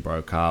altercation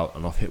broke out,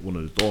 and I've hit one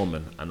of the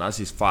doormen, and as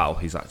he's foul,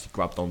 he's actually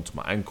grabbed onto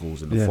my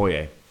ankles in the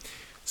foyer.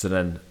 So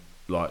then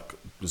like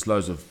there's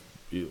loads of,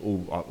 it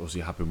all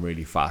obviously happened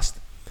really fast,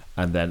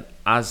 and then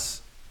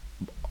as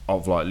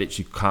I've like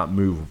literally can't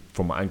move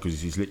from my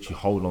ankles, he's literally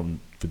holding on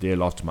for dear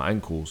life to my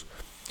ankles.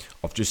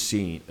 I've just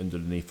seen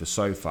underneath the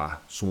sofa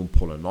someone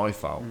pull a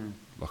knife out.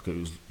 Like it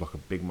was like a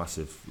big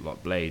massive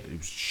like blade. It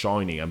was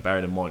shiny, and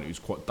bearing in mind it was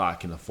quite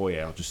dark in the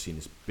foyer, I've just seen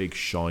this big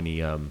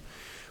shiny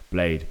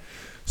blade.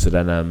 So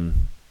then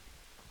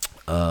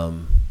I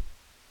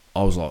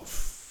was like,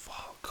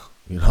 fuck,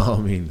 you know what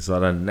I mean? So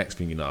then next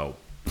thing you know,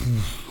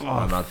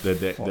 the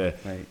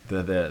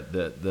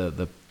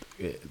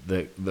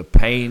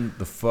pain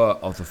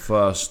of the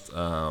first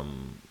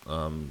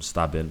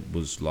stabbing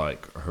was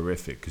like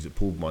horrific, because it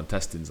pulled my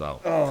intestines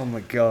out. Oh my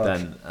god.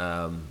 Then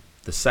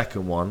the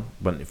second one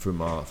went through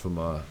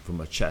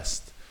my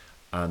chest,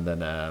 and then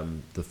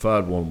the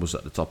third one was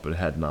at the top of the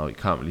head. Now you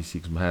can't really see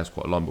because my hair's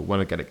quite long, but when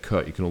I get it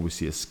cut, you can always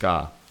see a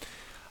scar.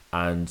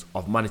 And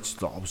I've managed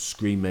to, I was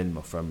screaming,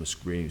 my friend was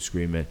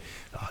screaming,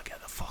 "Oh, get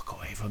the fuck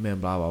away from me,"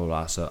 and blah blah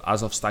blah. So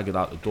as I've staggered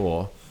out the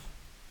door,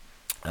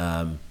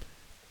 I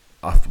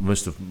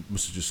must have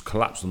just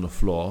collapsed on the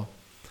floor,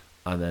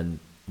 and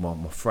then my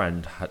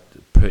friend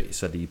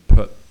said he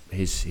put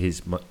his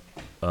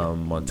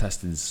my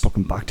intestines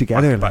fucking back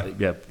together.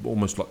 Yeah,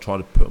 almost like trying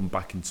to put them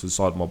back into the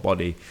side of my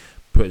body.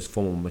 Put his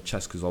thumb on my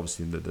chest because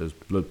obviously there's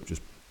blood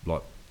just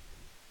like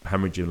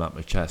hemorrhaging out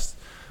my chest.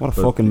 What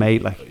a fucking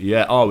mate, like.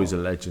 Yeah, he's a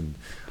legend.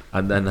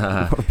 And then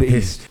what a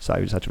beast.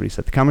 Sorry, we just had to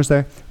reset the cameras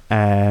there.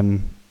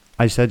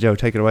 I said, Joe,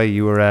 take it away.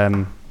 You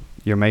were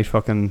your mate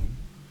fucking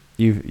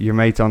your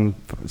mate's on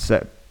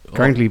set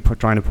currently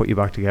trying to put you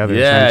back together.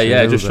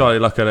 Yeah, just trying to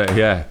look at it.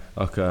 Yeah,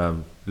 like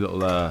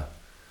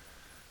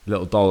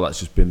little doll that's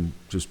just been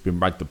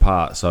ragged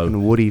apart. So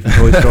and Woody from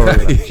Toy Story.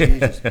 Like,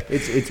 Jesus.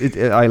 It's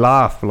I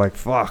laugh like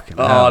fuck.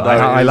 No,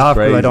 I laugh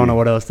because I don't know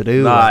what else to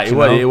do. Nah,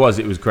 it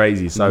was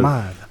crazy. So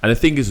mad. And the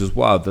thing is as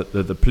well that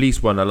the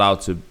police weren't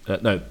allowed to.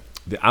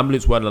 The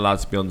ambulance weren't allowed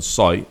to be on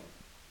site,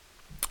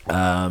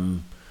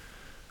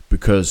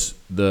 because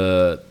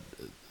the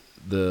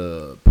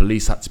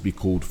police had to be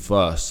called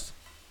first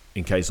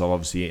in case of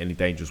obviously any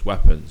dangerous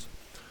weapons.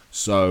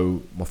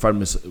 So my friend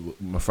was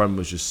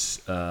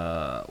just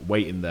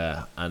waiting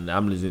there, and the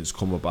ambulance didn't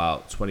come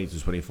about 20 to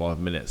 25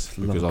 minutes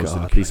because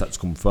obviously the police had to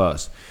come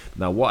first.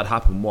 Now what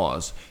had happened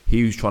was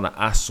he was trying to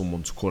ask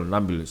someone to call an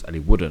ambulance and he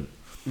wouldn't.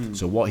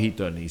 So what he'd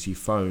done is he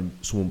phoned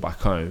someone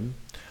back home,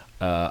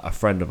 a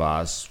friend of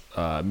ours,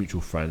 a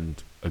mutual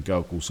friend, a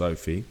girl called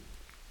Sophie,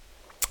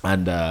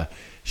 and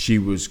she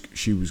was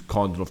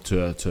kind enough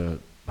to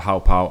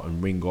help out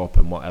and ring up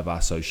and whatever.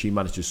 So she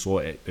managed to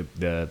sort it.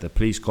 The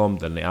police come,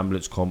 then the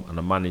ambulance come, and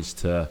I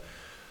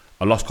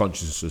lost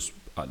consciousness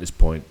at this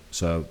point.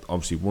 So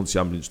obviously once the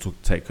ambulance took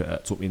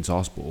me into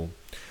hospital,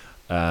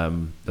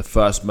 the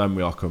first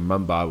memory I can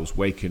remember, I was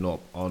waking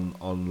up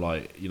on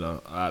like, you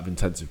know, out of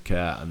intensive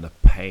care, and the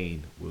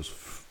pain was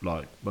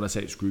like, when I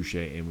say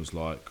excruciating, was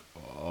like,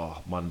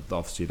 oh man,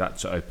 obviously that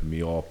to open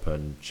me up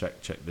and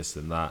check this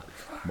and that.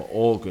 My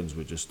organs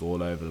were just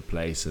all over the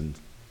place, and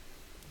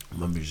I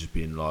remember just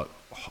being like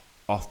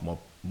off my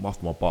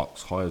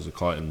box, high as a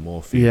kite and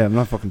morphine. Yeah, I'm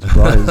not fucking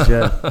surprised.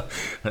 Yeah,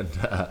 and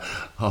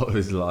I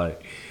was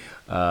like,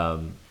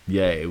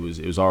 it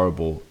was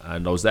horrible,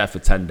 and I was there for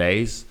 10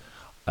 days.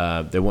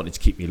 They wanted to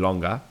keep me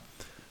longer,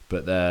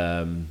 but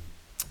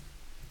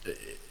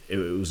it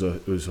was a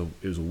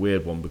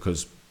weird one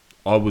because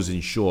I was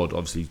insured.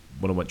 Obviously,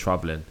 when I went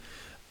travelling,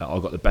 I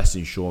got the best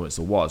insurance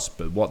there was.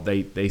 But what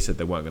they said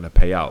they weren't going to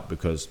pay out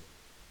because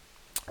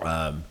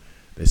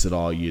they said,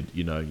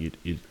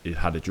 you'd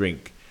had a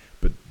drink,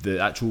 but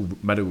the actual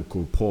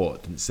medical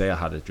report didn't say I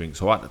had a drink,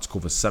 so I had to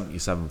cover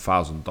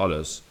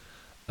 $77,000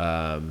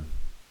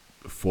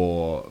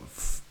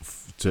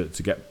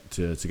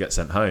 to get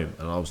sent home,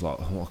 and I was like,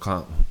 I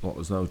can't.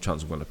 There's no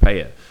chance I'm going to pay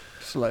it.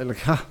 It's like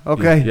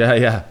okay.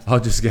 Yeah. I'll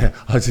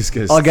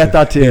get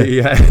that to you.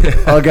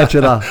 Yeah, I'll get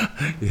you that.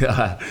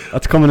 Yeah,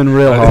 that's coming in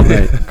real hot,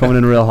 mate. Coming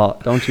in real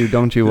hot. Don't you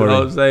worry. You know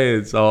what I'm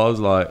saying? So I was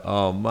like,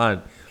 oh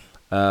man.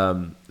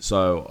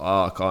 So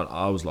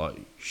I was like,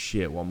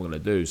 shit, what am I gonna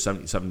do?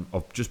 77.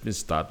 I've just been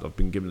stabbed. I've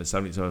been given a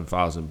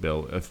 77,000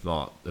 bill. If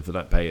I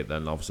don't pay it,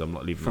 then obviously I'm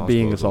not leaving for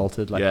being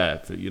assaulted. Like, yeah,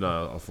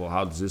 I thought,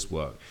 how does this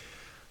work?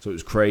 So it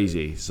was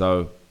crazy.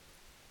 So,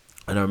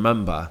 and I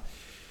remember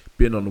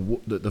being on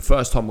the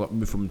first time I got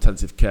moved from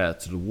intensive care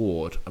to the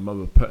ward. I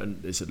remember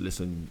they said,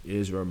 listen,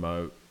 here's a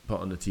remote, put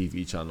on the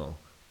TV channel.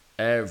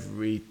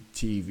 Every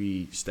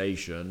TV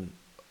station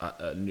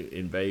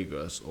in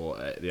Vegas, or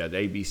they had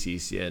ABC,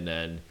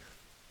 CNN,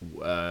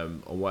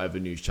 or whatever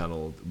news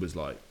channel, was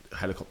like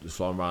helicopters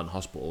flying around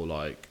hospital,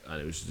 like,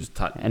 and it was just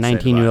a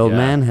 19-year-old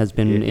man has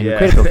been in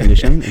critical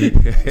condition,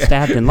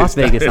 stabbed in Las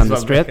Vegas on the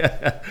Strip.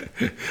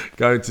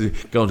 going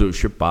to a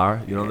strip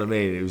bar, you know what I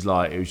mean? It was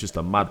just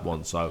a mad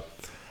one. So,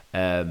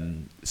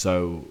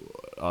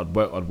 I'd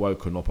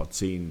woken up, I'd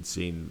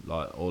seen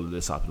like all of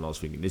this happen. I was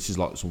thinking, this is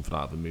like something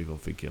out of a movie. I'm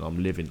thinking,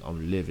 I'm living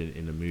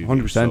in a movie.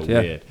 100%, yeah.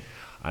 Weird.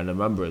 And I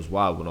remember as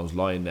well, when I was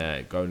lying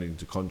there going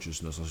into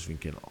consciousness, I was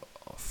thinking,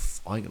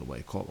 I ain't gonna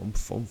wake up. I'm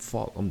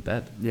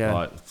dead.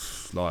 Yeah.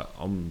 Like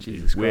I'm.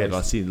 Jesus it's weird.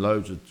 Christ. I seen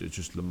loads of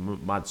just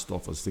mad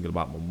stuff. I was thinking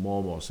about my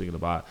mom. I was thinking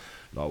about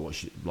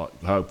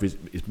her.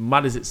 As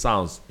mad as it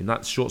sounds, in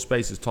that short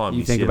space of time,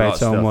 you think about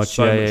so much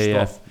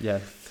stuff. Yeah.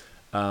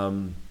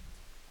 And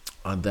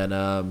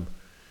then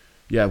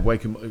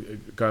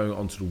going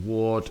onto the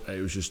ward,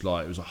 it was just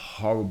like, it was a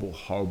horrible.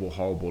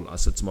 I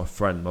said to my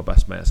friend, my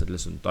best mate, I said,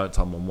 listen, don't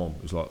tell my mom.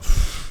 It was like,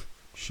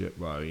 shit,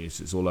 bro,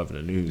 it's all over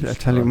the news. I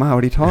tell you, man,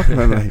 what are you talking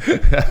about, mate?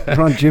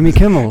 You're on Jimmy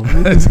Kimmel.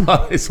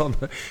 it's on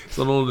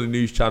all the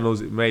news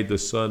channels. It made the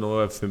Sun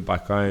or everything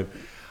back home,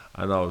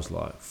 and I was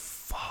like,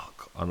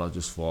 fuck. And I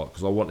just thought,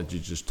 because I wanted to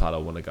just tell her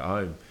I want to get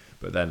home,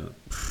 but then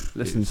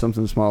listen,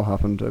 something small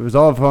happened. It was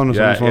all fun.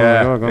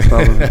 Yeah. Go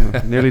stop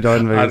it. Nearly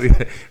died in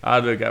Vegas.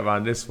 How do I get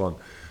around this one?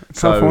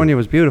 California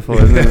was beautiful,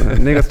 isn't it?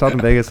 Nigga stopped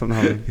in Vegas, something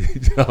happened.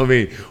 You know what I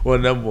mean? One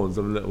of them ones,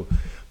 I'm a little,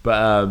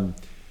 but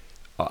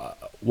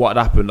what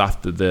happened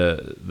after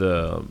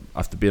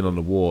after being on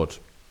the ward,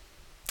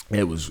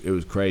 it was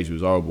crazy. It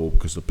was horrible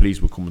because the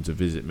police were coming to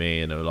visit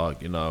me, and they were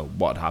like,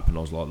 what had happened.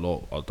 I was like,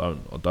 look, I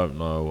don't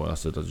know. I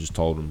said, I just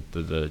told them,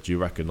 do you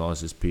recognise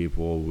these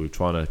people? We were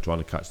trying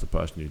to catch the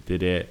person who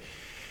did it,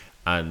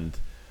 and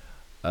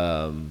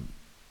I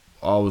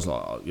was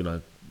like,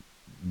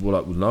 we're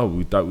like, well, no,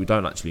 we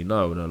don't actually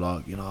know. And they're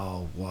like,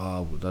 oh,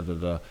 wow, da da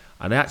da.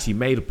 And they actually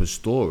made up a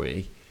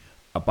story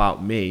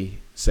about me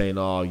saying,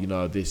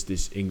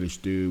 this English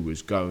dude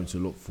was going to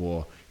look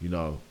for,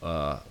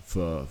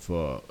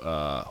 for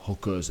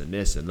hookers and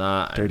this and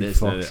that. Dirty and this.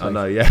 fucks, And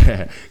I know,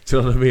 yeah. Do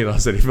you know what I mean? I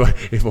said,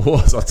 if I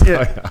was, I'll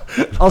tell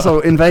you.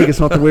 Also, in Vegas,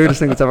 not the weirdest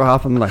thing that's ever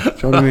happened. Like, do you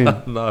know what I mean?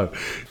 No.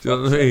 Do you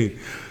know what I mean?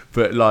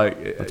 But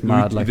like,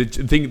 mad,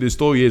 the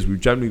story is, we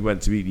generally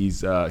went to meet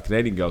these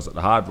Canadian girls at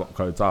the Hard Rock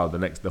Hotel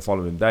the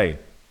following day,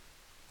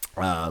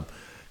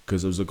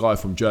 because there was a guy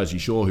from Jersey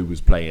Shore who was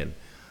playing.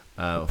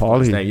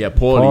 Paulie.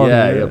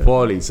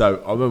 Paulie.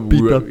 So I remember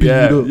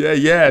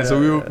So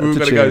we were going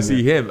to go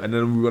see him, and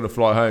then we were going to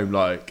fly home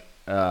like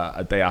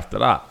a day after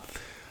that.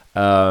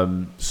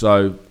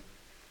 So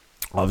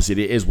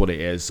obviously it is what it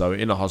is. So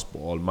in the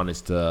hospital, I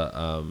managed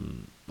to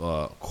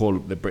call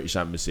the British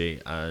Embassy,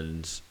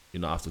 and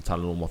after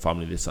telling all my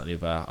family this, that, and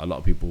the other, a lot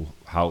of people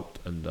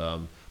helped and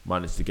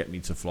managed to get me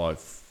to fly,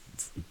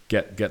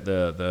 get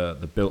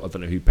the bill. I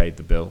don't know who paid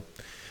the bill.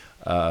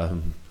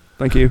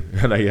 Thank you. See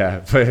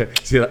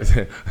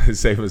that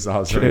same as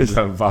ours,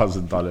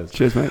 $7,000.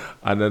 Cheers, mate.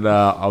 And then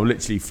I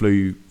literally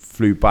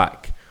flew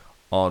back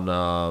on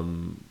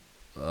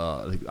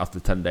after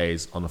 10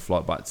 days on a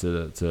flight back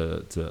to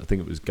I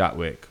think it was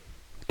Gatwick.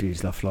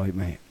 Jeez, that flight,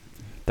 mate.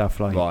 That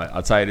flight. Right,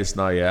 I'll tell you this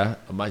now. Yeah,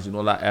 imagine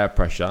all that air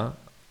pressure.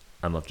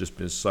 And I've just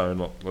been sewn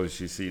up.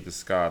 Obviously, you see the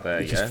scar there.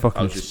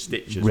 I was just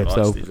stitches. Rips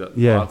right? open.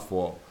 Yeah. I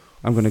thought,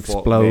 I'm going to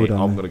explode.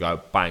 I'm going to go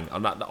bang.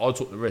 And I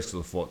took the risk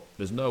because I thought,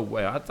 there's no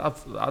way. I'd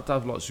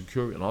have like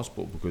security in the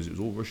hospital because it was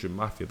all Russian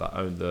mafia that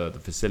owned the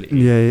facility.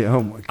 Yeah.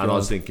 Oh my god. And I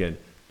was thinking,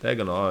 they're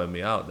going to iron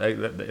me out. You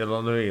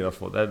know what I mean? I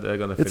thought they're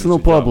going to. It's no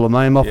problem.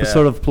 I am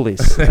officer of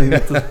police.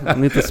 I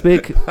need to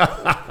speak.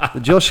 The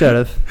Joe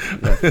Sherriff.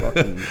 Yeah,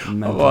 fucking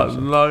mental. I've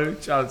got no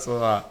chance of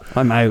that.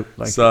 I'm out.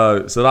 So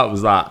that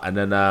was that, and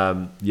then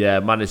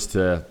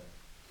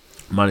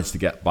managed to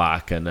get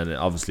back, and then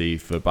obviously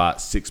for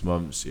about 6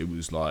 months it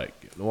was like,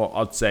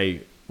 I'd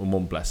say my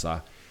mum, bless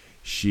her,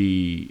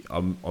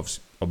 I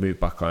moved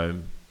back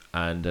home,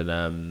 and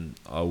then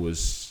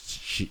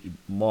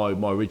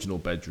my original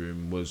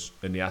bedroom was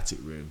in the attic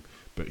room,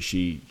 but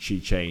she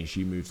changed.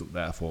 She moved up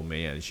there for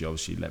me, and she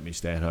obviously let me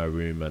stay in her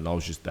room, and I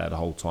was just there the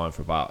whole time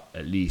for about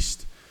at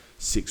least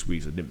 6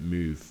 weeks. I didn't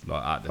move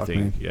like at the Fuck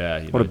thing. me.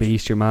 Yeah, what a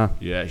beast, your man.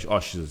 Yeah,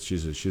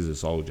 she's a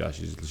soldier.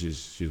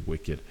 She's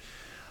wicked.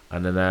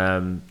 And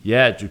then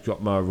just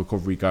got my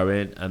recovery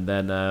going, and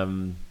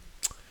then.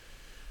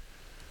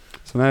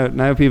 So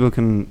now people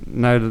can,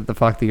 now that the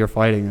fact that you're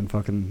fighting in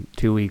fucking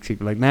 2 weeks, you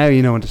can, like, now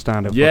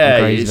understand how fucking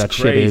crazy that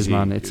shit is,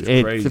 man. It's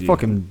a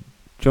fucking, do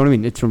you know what I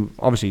mean? It's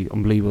obviously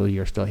unbelievable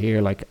you're still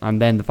here, like, and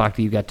then the fact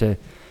that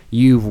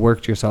you've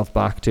worked yourself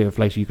back to a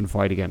place you can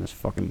fight again is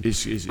fucking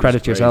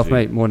credit to yourself,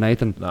 mate, more than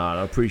anything. No,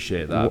 I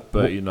appreciate that,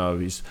 but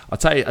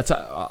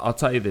I'll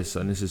tell you this,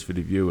 and this is for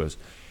the viewers.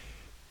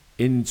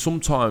 In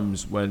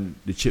sometimes when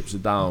the chips are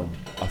down,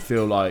 I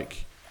feel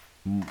like,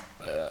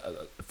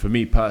 for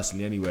me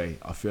personally anyway,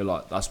 I feel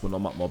like that's when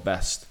I'm at my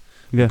best.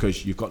 Yeah.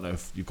 Because you've got no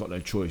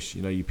choice.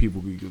 You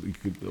people,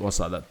 what's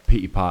that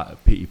pity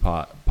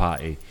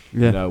party.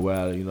 Yeah.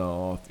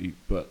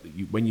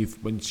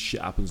 When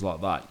shit happens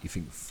like that, you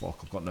think, fuck,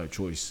 I've got no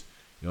choice.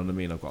 You know what I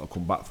mean? I've got to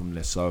come back from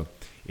this. So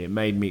it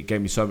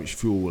gave me so much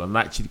fuel, and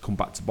I actually come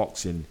back to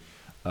boxing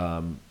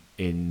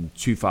in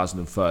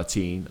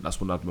 2013, and that's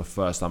when I had my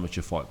first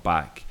amateur fight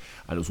back,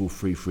 and it was all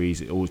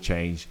 3-3s. It all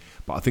changed,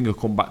 but I think I'll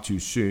come back too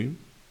soon,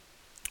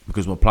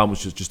 because my plan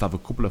was just have a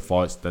couple of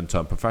fights, then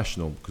turn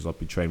professional, because I'd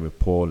be training with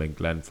Paul and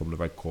Glenn from the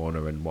Red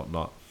Corner and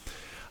whatnot.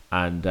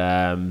 And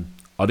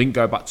I didn't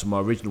go back to my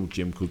original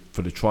gym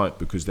for the Triumph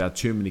because there had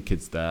too many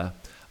kids there,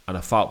 and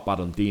I felt bad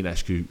on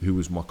Dinesh, who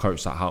was my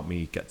coach that helped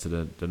me get to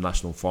the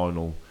national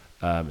final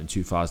in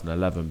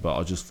 2011. But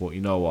I just thought,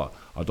 you know what,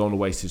 I don't want to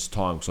waste his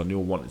time, because I knew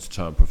I wanted to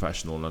turn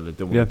professional, and I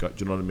didn't want to go.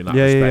 Do you know what I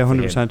mean?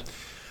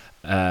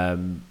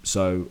 100%.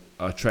 So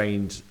I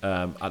trained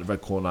at the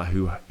Red Corner,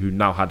 who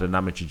now had an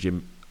amateur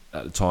gym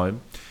at the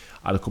time.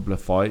 I had a couple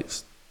of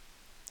fights,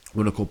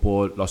 won a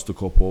couple, lost a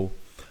couple,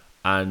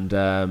 and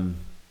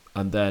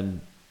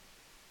then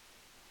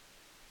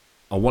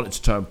I wanted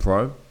to turn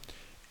pro,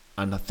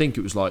 and I think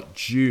it was like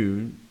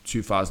June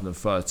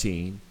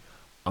 2013.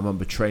 I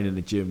remember training in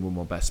the gym with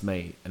my best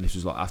mate, and this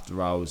was like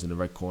after hours in the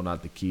Red Corner. I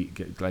had the key,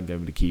 Glenn gave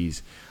me the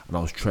keys, and I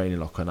was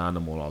training like an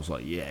animal. I was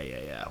like,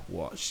 yeah,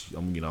 watch,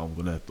 I'm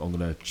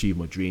gonna achieve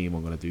my dream.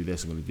 I'm gonna do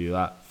this. I'm gonna do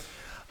that.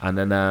 And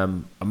then I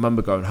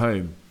remember going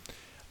home,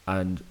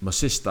 and my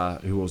sister,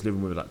 who I was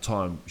living with at that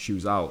time, she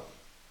was out.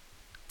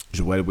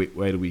 She was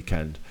away the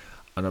weekend,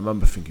 and I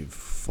remember thinking,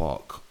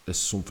 fuck,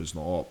 something's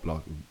not up.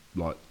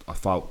 Like I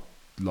felt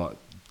like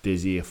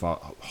dizzy, I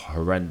felt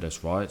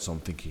horrendous, right? So I'm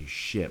thinking,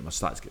 shit, my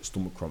started to get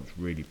stomach cramps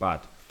really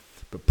bad.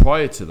 But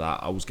prior to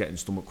that, I was getting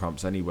stomach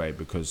cramps anyway,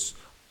 because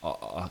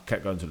I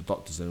kept going to the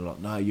doctors, and they're like,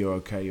 no, you're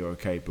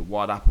okay. But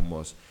what happened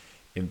was,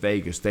 in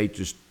Vegas, they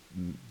just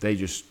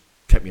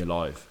kept me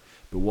alive,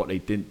 But what they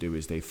didn't do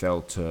is they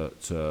failed to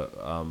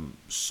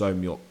sew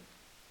me up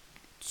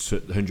to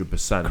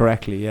 100%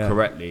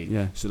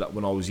 correctly, so that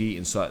when I was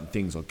eating certain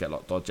things, I'd get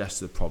like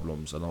digestive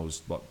problems, and I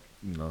was like,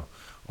 you know,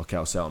 okay,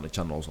 I'll say it on the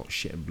channel, I was like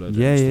shitting blood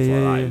and stuff like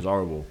that. It was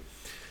horrible.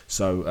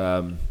 So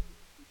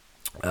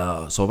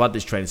so I've had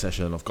this training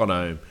session, and I've gone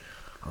home,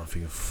 and I'm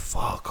thinking,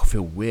 fuck, I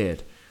feel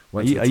weird.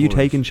 Are you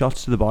taking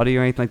shots to the body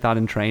or anything like that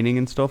in training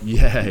and stuff?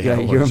 Yeah,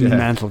 you're a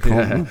mental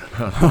cunt.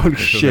 Oh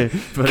shit!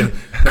 But,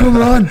 come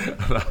on,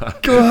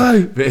 go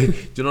on. But,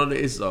 do you know what it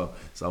is though?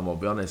 So I'll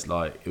be honest,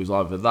 like it was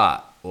either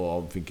that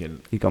or I'm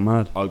thinking you got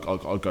mad. I'll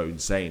go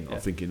insane.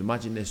 I'm thinking,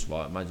 imagine this,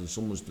 right? Imagine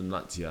someone's done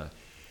that to you.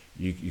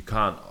 You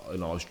can't. You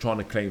know, I was trying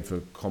to claim for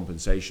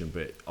compensation,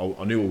 but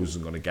I knew I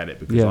wasn't going to get it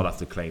because I'd have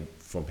to claim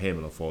from him,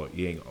 and I thought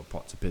he ain't got a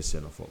pot to piss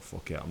in. I thought,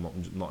 fuck it, I'm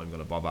not even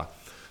going to bother.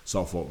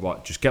 So I thought,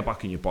 right, just get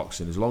back in your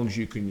boxing. As long as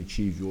you can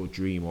achieve your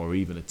dream or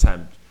even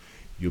attempt,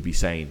 you'll be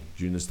sane.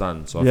 Do you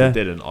understand? So if I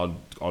didn't,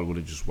 I would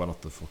have just went off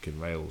the fucking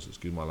rails.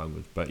 Excuse my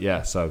language. But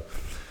yeah, so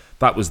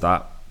that was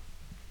that.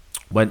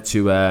 Went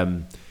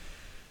home.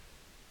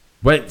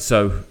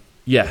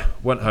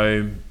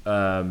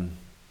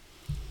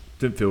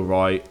 Didn't feel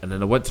right, and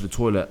then I went to the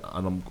toilet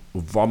and I'm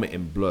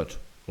vomiting blood,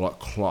 like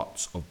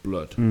clots of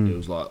blood. It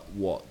was like,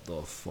 what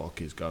the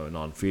fuck is going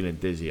on? Feeling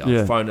dizzy.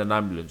 I phoned an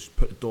ambulance,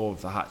 put the door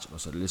of the hatch, and I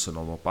said, listen,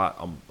 I'm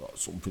about,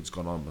 something's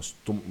gone on. My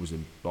stomach was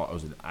in, like, I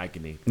was in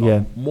agony.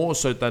 Like, more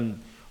so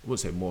than, I wouldn't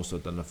say more so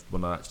than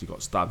when I actually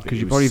got stabbed. Because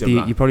you probably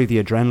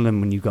the adrenaline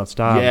when you got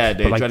stabbed. Yeah,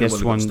 the but like adrenaline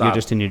this one, you're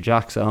just in your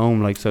jacks at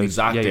home, like, so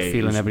exactly. You're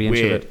feeling every inch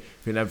of it.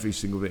 Feeling every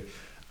single bit.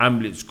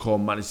 Ambulance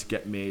come, managed to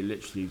get me,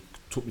 literally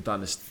took me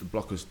down the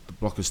block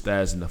of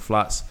stairs in the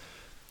flats,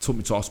 took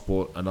me to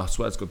hospital, and I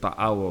swear to God, that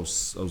hour I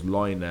was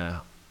lying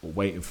there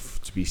waiting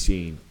to be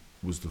seen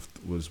was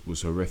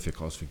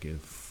horrific. I was thinking,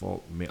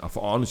 fuck me. I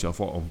thought I'm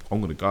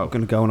gonna go. I'm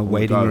gonna go in a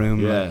waiting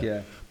room.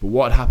 Yeah. But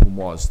what happened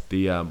was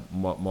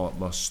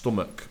my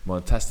stomach, my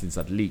intestines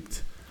had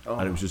leaked.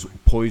 And it was just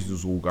poison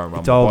was all going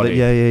around my body.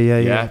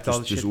 Yeah.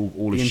 Just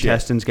all the the shit.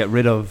 intestines get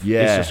rid of.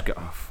 Yeah. It's just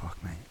fuck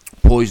me.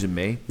 Poisoned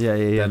me. Yeah.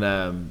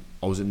 Then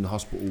I was in the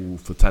hospital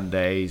for 10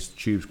 days,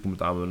 tubes coming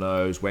down my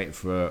nose, waiting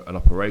for an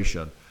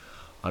operation.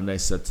 And they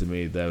said to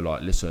me, they were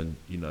like, listen,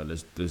 you know,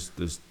 there's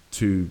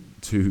two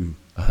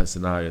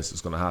scenarios that's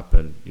going to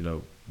happen. You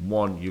know,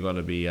 one, you're going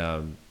to be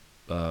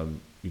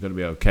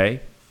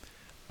okay.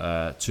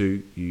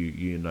 Two,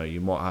 you know,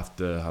 you might have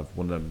to have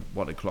one of them,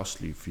 what they cloth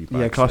sleeve for you.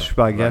 Yeah, cloth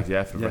bag,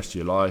 for the rest of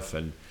your life,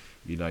 and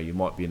you know, you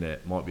might be in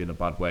a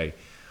bad way.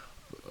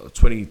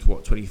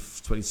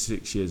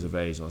 26 years of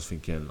age, and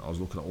I was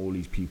looking at all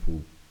these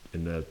people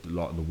in the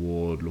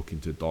ward looking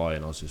to die,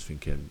 and I was just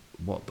thinking,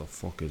 what the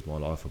fuck is my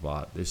life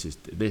about? This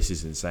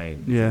is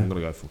insane. Yeah. I'm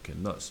gonna go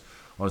fucking nuts.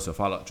 Honestly, I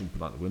felt like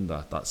jumping out the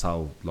window. That's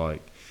how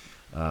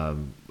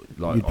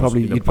you'd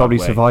probably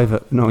survive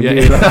it. No, yeah.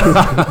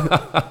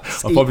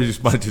 I'll probably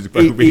just manage to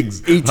grow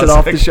wings. Eats it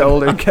off the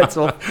shoulder, gets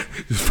up.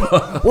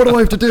 What do I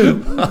have to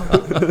do?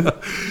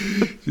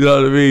 You know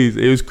what I mean?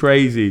 It was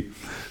crazy.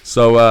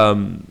 So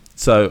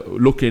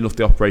luckily enough,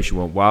 the operation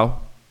went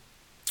well.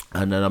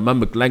 And then I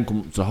remember Glenn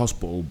come to the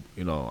hospital,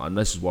 you know, and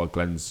this is why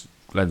Glenn's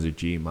a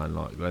G, man.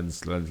 Like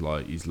Glenn's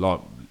like, he's like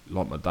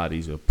my dad.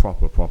 He's a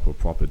proper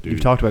dude.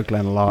 You've talked about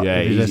Glenn a lot.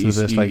 Yeah,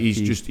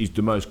 he's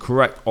the most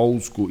correct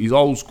old school. He's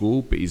old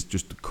school, but he's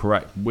just the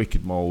correct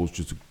wicked morals,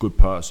 just a good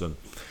person.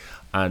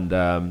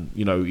 And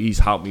you know, he's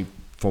helped me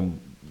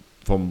from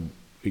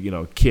you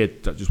know, a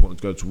kid that just wanted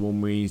to go to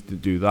rugby, to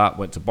do that,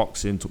 went to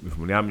boxing, took me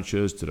from the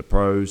amateurs to the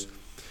pros.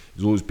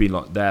 He's always been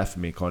like there for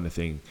me, kind of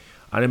thing.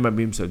 I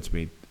remember him saying to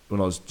me, when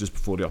I was just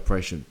before the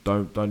operation,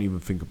 don't even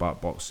think about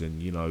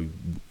boxing. You know,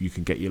 you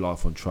can get your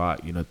life on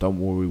track. You know, don't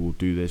worry, we'll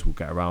do this, we'll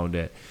get around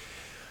it.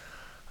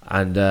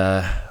 And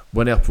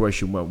when the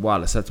operation went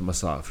well, I said to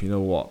myself, you know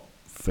what?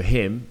 For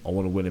him, I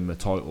want to win him a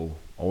title.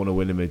 I want to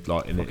win him in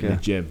the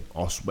gym.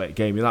 I swear, it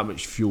gave me that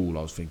much fuel.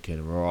 I was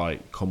thinking, right,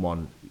 come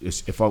on.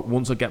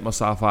 Once I get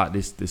myself out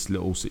of this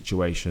little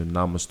situation,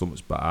 now my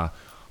stomach's better,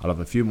 I'll have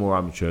a few more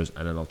amateurs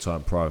and then I'll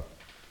turn pro.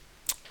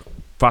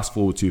 Fast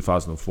forward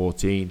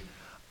 2014.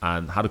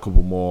 And had a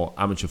couple more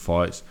amateur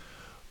fights.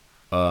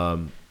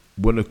 Won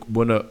a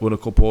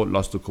couple,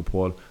 lost a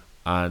couple,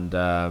 and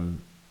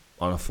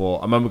I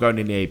thought, I remember going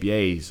in the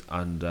ABAs,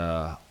 and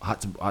I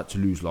had to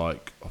lose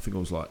like, I think it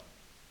was like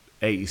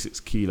 86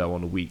 kilo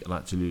on a week, and I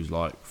had to lose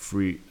like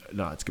I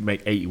had to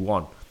make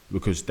 81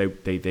 because they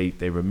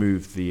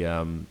removed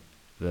the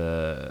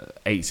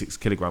 86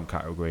 kilogram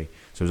category.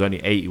 So it was only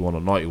 81 or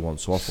 91.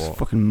 So I thought,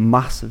 fucking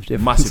massive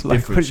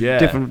difference. Yeah.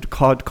 Different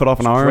cut off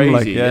an arm. Crazy,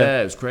 like,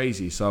 yeah, it was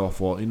crazy. So I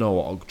thought, you know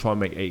what, I'll try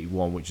and make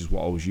 81, which is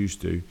what I was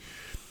used to.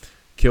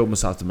 Killed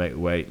myself to make the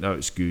weight. No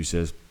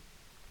excuses.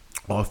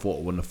 I thought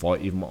I'd win the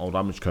fight. Even my old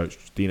amateur coach,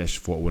 Dinesh,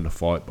 thought I'd win the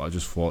fight. But I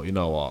just thought, you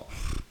know what,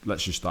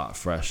 let's just start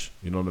fresh.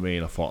 You know what I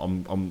mean? I thought,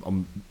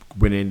 I'm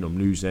winning, I'm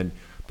losing.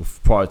 But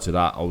prior to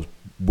that, I was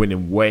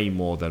winning way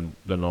more than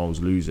I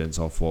was losing.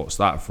 So I thought,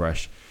 start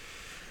fresh.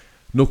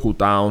 Knuckled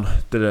down,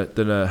 did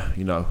a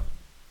you know,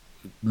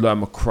 learn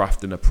my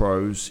craft in the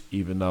pros,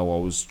 even though I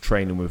was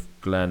training with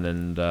Glenn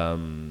and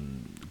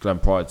Glenn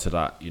prior to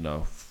that, you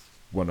know,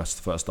 when I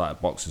first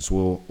started boxing.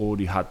 So I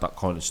already had that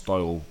kind of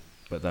style,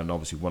 but then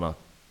obviously when I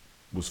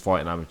was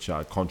fighting amateur,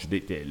 I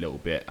contradicted it a little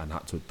bit and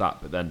had to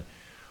adapt. But then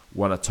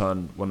when I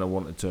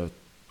wanted to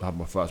have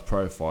my first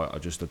pro fight, I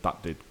just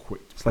adapted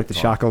quick. It's like the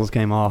shackles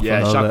came off.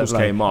 Yeah, shackles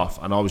came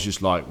off, and I was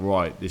just like,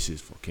 right, this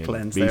is fucking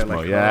cleanse beast there,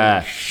 mode. like,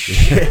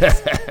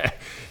 Yeah,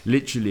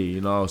 literally,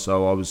 you know.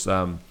 So I was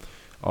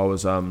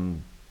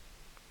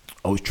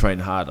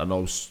training hard, and I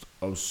was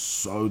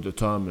so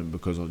determined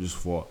because I just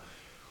thought,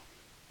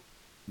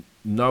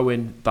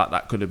 knowing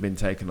that could have been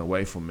taken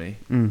away from me,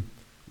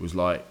 was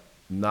like,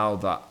 now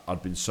that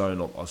I'd been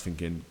sewn up, I was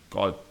thinking,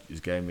 God has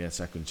gave me a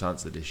second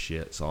chance at this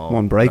shit. So I'm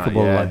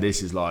unbreakable. Like,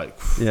 this is like,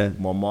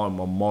 my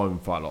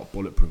mind felt like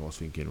bulletproof. I was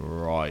thinking,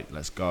 right,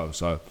 let's go.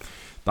 So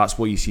that's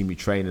why you see me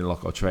training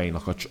like I train.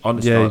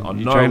 Honestly, I know,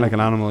 you train like an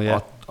animal. Yeah,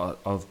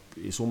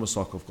 it's almost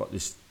like I've got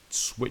this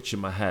switch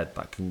in my head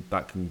that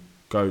can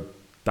go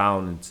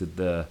down into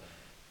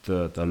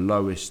the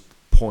lowest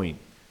point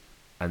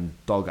and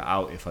dog it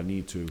out if I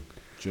need to. Do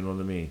you know what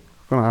I mean?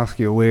 I'm going to ask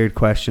you a weird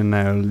question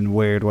now in a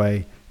weird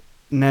way.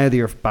 Now that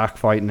you're back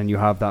fighting and you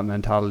have that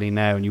mentality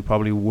now, and you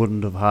probably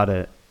wouldn't have had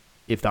it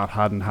if that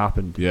hadn't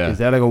happened. Yeah. Is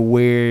there like a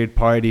weird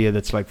part of you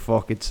that's like,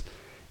 fuck, it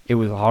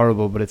was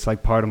horrible, but it's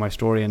like part of my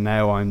story, and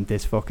now I'm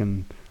this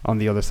fucking on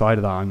the other side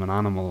of that. I'm an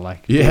animal.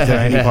 Like, is there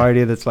any part of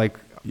you that's like,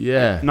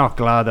 not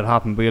glad that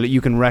happened, but you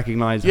can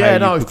recognize? Yeah,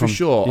 no, for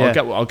sure. Yeah.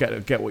 I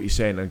get what you're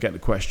saying and get the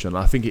question.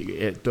 I think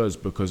it does,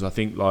 because I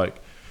think like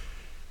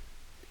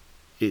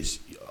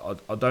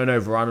I don't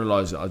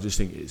overanalyze it. I just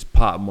think it's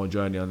part of my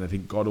journey, and I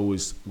think God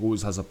always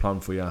has a plan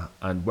for you.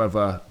 And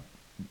whether,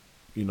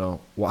 you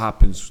know, what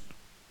happens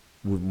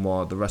with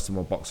the rest of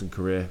my boxing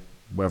career,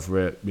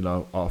 whether it, you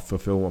know, I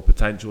fulfill my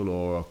potential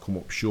or I come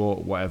up short,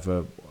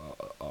 whatever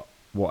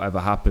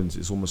happens,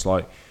 it's almost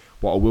like,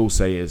 what I will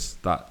say is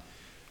that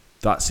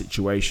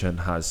situation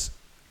has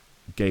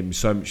gave me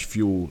so much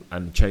fuel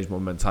and changed my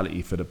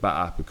mentality for the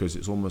better, because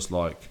it's almost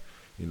like,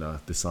 you know,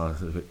 this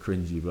sounds a bit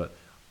cringy, but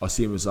I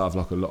see myself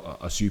like a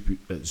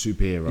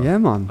superhero. Yeah,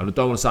 man. And I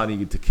don't want to sound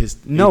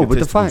egotistical. No, but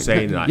the fact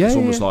saying that, it's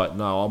almost like,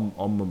 no,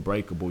 I'm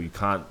unbreakable. You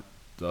can't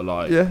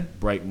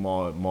break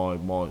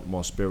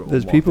my spirit.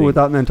 There's people with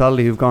that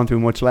mentality who've gone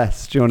through much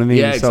less. Do you know what I mean?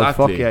 Yeah,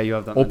 exactly. So fuck yeah, you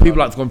have that. Or mentality. people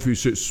that have gone through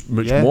so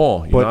much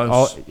more. You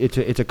know?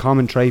 It's a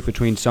common trait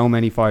between so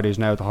many fighters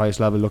now at the highest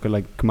level. Look at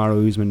like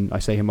Kamaru Usman. I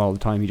say him all the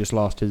time. He just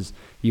lost his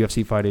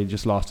UFC fighter. He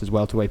just lost his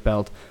welterweight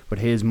belt. But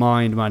his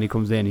mind, man, he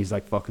comes in, he's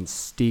like fucking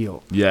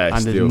steel. Yeah,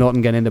 and there's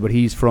nothing getting in there. But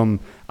he's from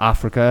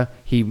Africa.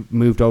 He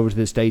moved over to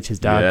the States. His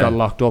dad got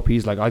locked up.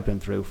 He's like, I've been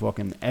through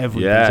fucking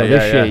everything. So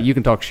this shit, you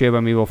can talk shit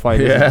about me about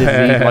fighting. This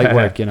is light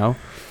work, you know.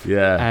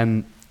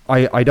 Yeah.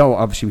 I don't,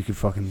 obviously we could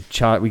fucking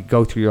chat, we could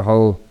go through your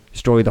whole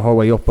story the whole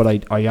way up, but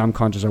I am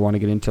conscious I want to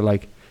get into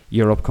like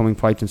your upcoming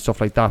fights and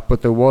stuff like that.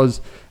 But there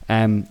was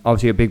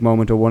obviously a big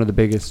moment, or one of the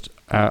biggest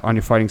on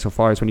your fighting so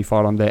far, is when you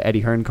fought on the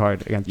Eddie Hearn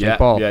card against Jake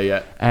Paul.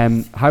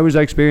 How was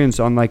that experience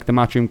on like the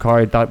Matchroom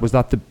card? Was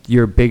that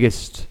your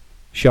biggest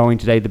showing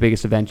today, the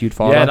biggest event you'd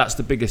fought on? That's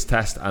the biggest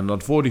test, and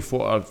I'd fought in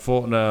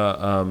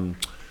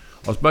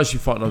I was mostly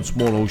fighting on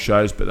small hall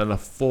shows, but then I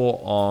fought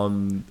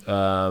on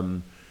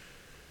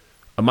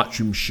a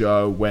Matchroom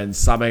show when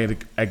Sam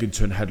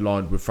Eggington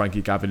headlined with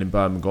Frankie Gavin in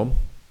Birmingham.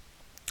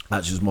 That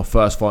was my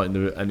first fight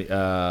in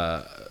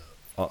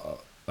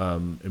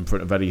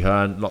front of Eddie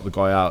Hearn. Knocked the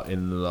guy out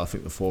in I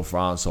think the 4th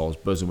round, so I was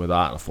buzzing with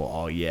that. And I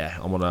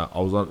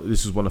thought,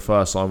 this was one of the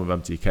first time with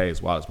MTK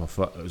as well. It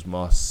was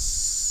my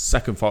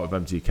second fight with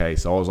MTK,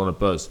 so I was on a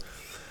buzz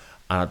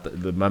and I had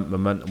the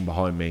momentum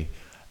behind me.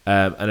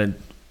 And then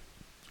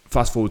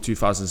fast forward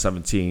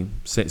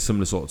 2017,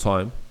 similar sort of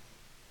time,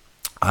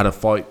 I had a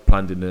fight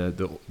planned in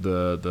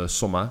the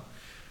summer,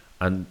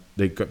 and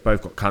they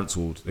both got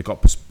cancelled.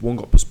 One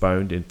got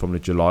postponed from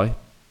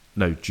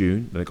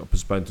June. Then it got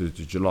postponed to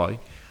July,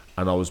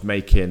 and I was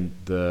making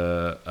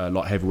the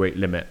light heavyweight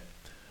limit,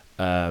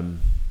 and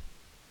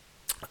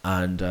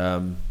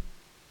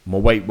my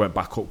weight went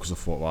back up because I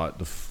thought, right,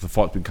 the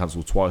fight's been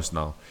cancelled twice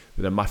now.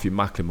 But then Matthew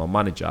Macklin, my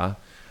manager,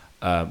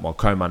 my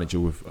co-manager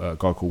with a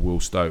guy called Will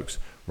Stokes,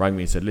 rang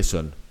me and said,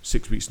 listen,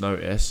 6 weeks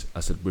notice.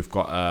 I said, we've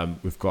got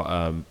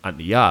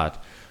Anthony Yard.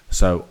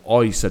 So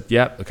I said,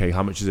 yeah, okay,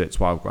 how much is it?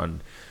 12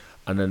 grand.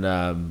 And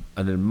then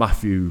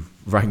Matthew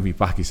rang me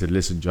back. He said,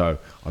 listen, Joe,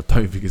 I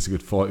don't think it's a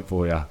good fight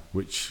for you,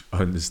 which I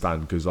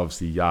understand, because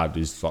obviously Yard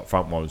is like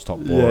Frank Warren's top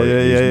boy.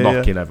 He's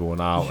knocking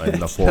everyone out,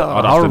 and I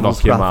thought I'd have to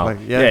knock him out.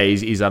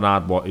 He's an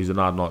hard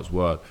night's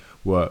work.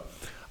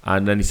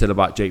 And then he said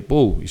about Jake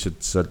Bull. He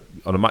said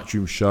on a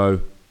Matchroom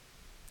show,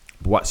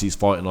 Buatsy's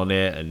fighting on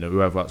it, and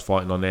whoever else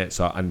fighting on it.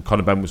 So, and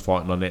Conor Ben was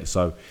fighting on it.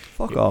 So,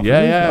 fuck off.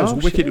 It was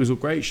wicked. It was a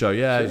great show.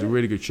 Yeah, it was a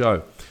really good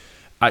show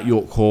at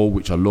York Hall,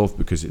 which I love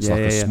because it's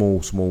a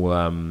small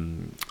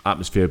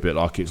atmosphere, a bit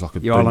like it's like a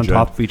you're dungeon. All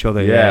on top of each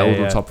other.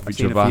 All on top of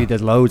each other.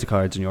 There's loads of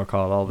cards in York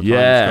Hall all the time.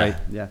 Yeah, it's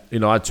great. Yeah. You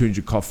know, I had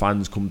 200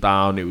 fans come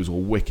down. It was a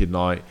wicked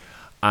night,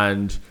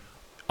 and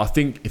I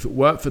think if it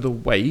weren't for the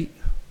weight,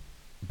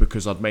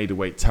 because I'd made the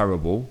weight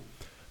terrible,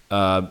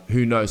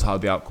 who knows how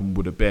the outcome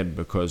would have been,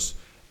 because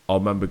I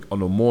remember on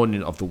the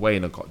morning of the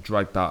weigh-in, I got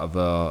dragged out of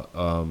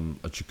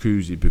a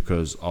jacuzzi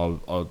because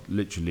I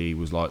literally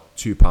was like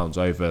 2 pounds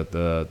over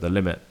the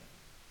limit,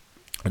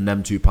 and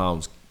them 2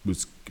 pounds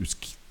was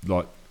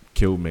like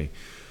killed me.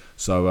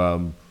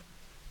 So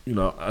you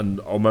know,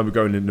 and I remember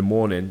going in the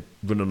morning,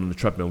 running on the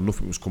treadmill,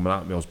 nothing was coming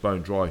out of me. I was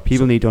bone dry.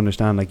 People need to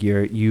understand, like,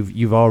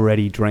 you've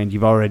already drained,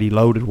 you've already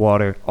loaded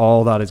water,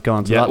 all that is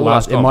gone. So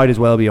it might as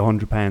well be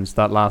 100 pounds.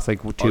 That last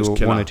like 1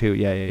 or 2.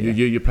 Yeah.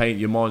 You're playing,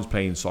 your mind's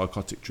playing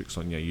psychotic tricks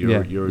on you.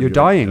 You're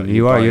dying.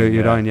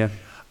 You're dying. Yeah.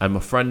 And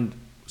my friend,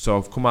 so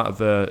I've come out of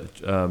the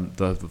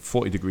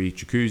 40-degree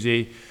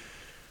jacuzzi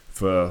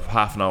for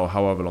half an hour,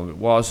 however long it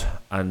was,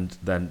 and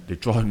then they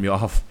dried me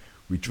off.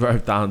 We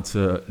drove down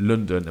to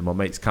London in my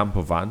mate's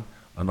camper van,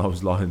 and I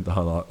was lying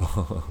down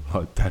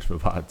like dead for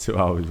about 2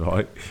 hours,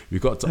 right? We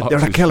got to Oxford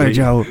They're a killer, Street.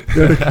 Joe.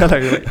 They're a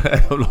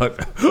killer. I'm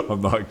like,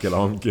 I'm not a killer,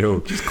 I'm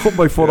killed. Just cut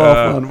my foot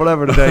off, man,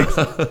 whatever it takes.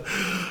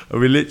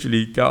 And we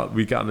literally got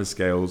on the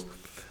scales,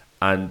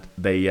 and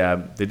they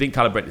didn't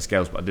calibrate the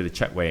scales, but I did a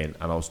check weigh-in,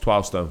 and I was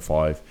 12 stone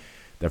 5.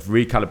 They've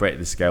recalibrated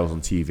the scales on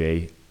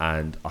TV,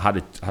 and I had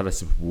a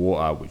sip of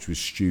water, which was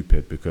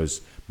stupid because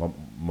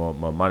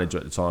my manager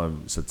at the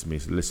time said to me,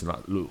 "Listen,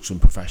 that looks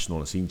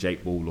unprofessional." I seen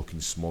Jake Ball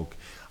looking smug,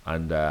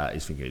 and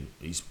he's thinking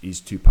he's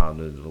 2 pounds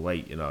under the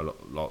weight. You know,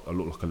 I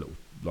look like a little,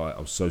 like I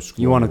was so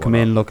scrawny. You want to come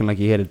in looking like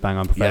you hit it bang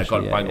on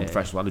professional. Yeah, I got bang on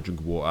professional. I had a drink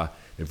of water.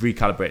 They've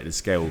recalibrated the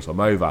scales. I'm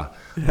over.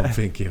 I'm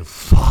thinking,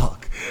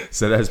 fuck.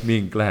 So there's me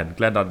and Glenn.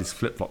 Glenn had his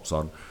flip flops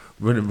on,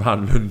 running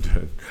around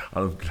London,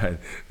 and I'm Glenn.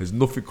 There's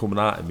nothing coming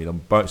out of me. And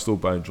I'm still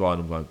bone dry,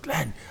 and I'm going,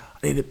 Glenn,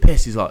 I need a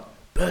piss. He's like,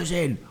 buzz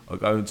in. I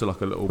go into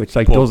like a little, which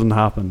like pub. Doesn't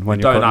happen when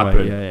you're don't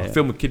happen. Yeah. I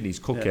feel my kidneys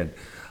cooking.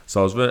 Yeah.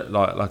 So I was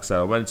like I said,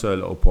 I went to a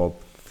little pub.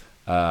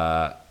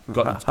 Had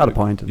a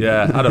pint.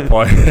 Yeah, had a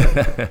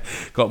pint.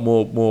 Got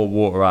more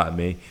water out of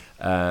me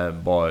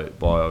by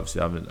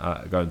obviously having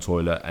going to the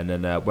toilet, and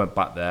then went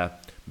back there,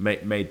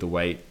 made the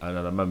weight, and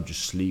then I remember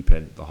just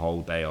sleeping the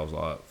whole day. I was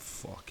like,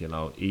 fucking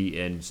hell,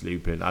 eating,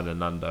 sleeping, had a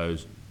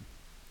Nando's,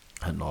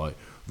 and like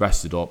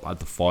rested up, had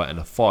the fight, and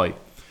a fight.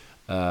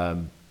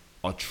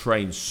 I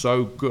trained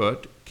so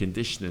good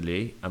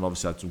conditionally, and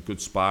obviously had some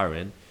good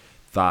sparring,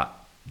 that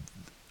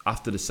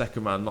after the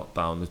second round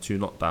knockdown, the 2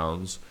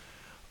 knockdowns,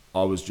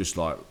 I was just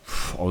like,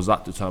 I was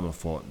that determined. I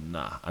thought,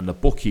 nah. And the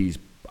bookies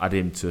had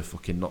him to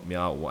fucking knock me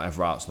out,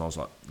 whatever else, and I was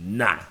like,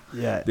 nah,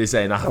 this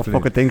ain't happening. I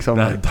fucking think so,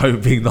 man.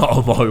 Don't think that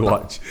on my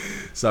watch.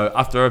 So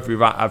after every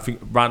round, I think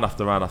round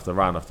after round,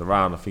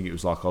 I think it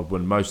was like I'd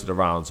won most of the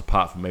rounds,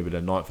 apart from maybe the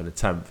 9th and the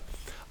 10th.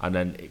 And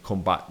then it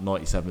come back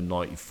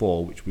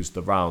 97-94, which was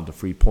the round of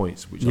 3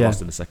 points, which I lost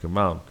in the second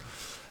round.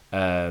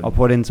 I'll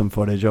put in some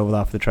footage over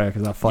that for the track,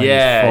 because that fight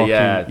was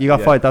fucking... You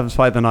got fight, that was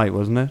fight of the night,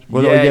 wasn't it?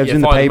 Well, it was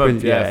in the paper.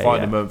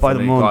 Fight of the month. Fight of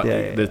the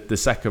month, The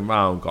second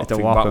round got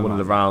back one of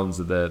the rounds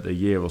of the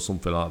year or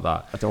something like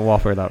that. It's a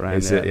whopper, that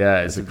round.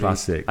 It's a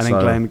classic. And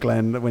then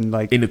Glenn, when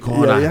like... in the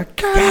corner. Get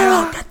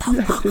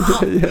the fuck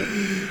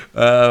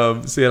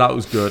up. So that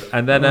was good.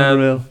 And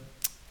then...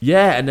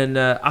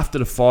 after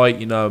the fight,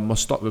 you know, my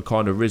stock had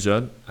kind of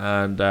risen,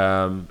 and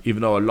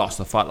even though I lost,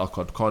 I felt like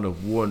I'd kind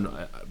of won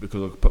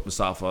because I put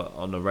myself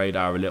on the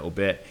radar a little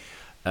bit.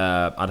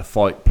 I had a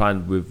fight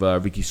planned with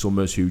Ricky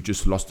Summers, who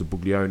just lost to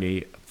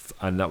Buglioni,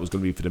 and that was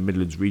going to be for the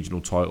Midlands regional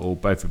title.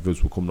 Both of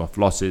us were coming off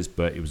losses,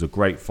 but it was a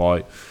great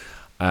fight,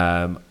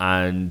 and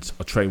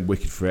I trained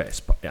wicked for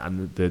it.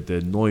 And the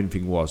annoying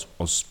thing was,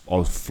 I was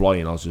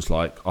flying. I was just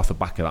like, off the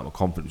back of that, my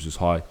confidence was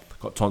high.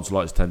 Got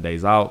tonsillitis 10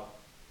 days out.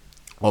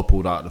 I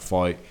pulled out of the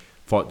fight.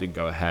 Fight didn't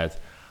go ahead,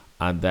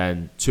 and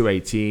then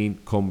 218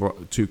 come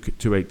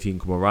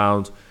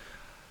around.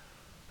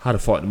 Had a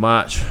fight in the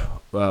match,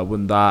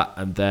 won that,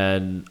 and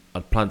then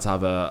I'd planned to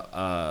have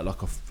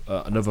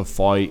another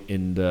fight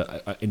in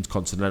the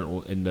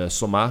Intercontinental in the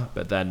summer.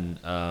 But then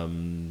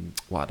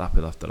what had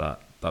happened after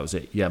that? That was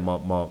it. Yeah,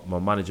 my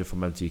manager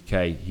from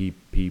MTK,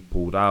 he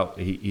pulled out.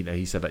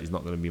 He said that he's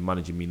not going to be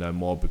managing me no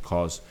more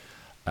because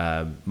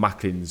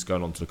Macklin's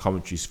going on to the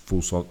commentary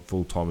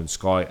full time in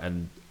Sky,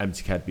 and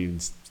MTK had been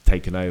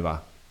taken over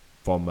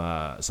from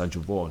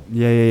Central Vaughan.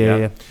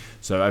 Yeah.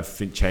 So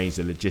everything changed,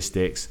 the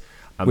logistics,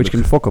 and which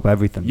can fuck up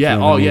everything. Yeah. It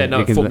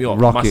fucked me up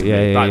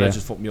massively. That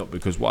just fucked me up,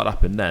 because what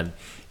happened then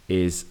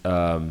is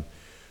the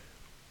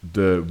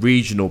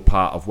regional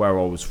part of where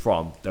I was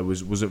from, there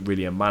wasn't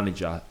really a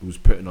manager who was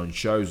putting on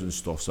shows and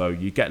stuff. So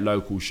you get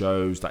local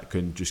shows that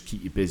can just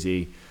keep you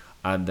busy,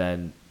 and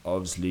then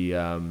obviously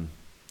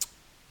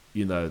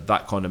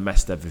that kind of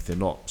messed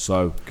everything up.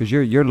 So because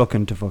you're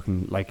looking to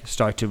fucking like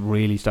start to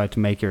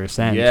make your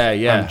ascent.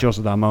 And just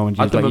at that moment,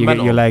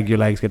 your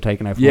legs get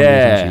taken out. From I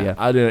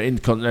had an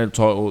Intercontinental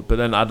title, but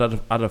then I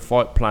had a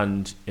fight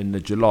planned in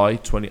the July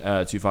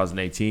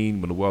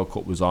 2018 when the World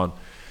Cup was on.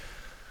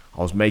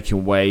 I was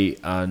making weight,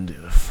 and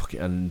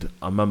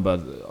I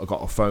remember I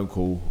got a phone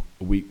call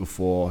a week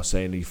before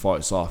saying he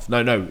fights off. No,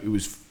 it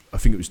was a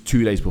think it was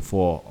 2 days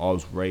before, I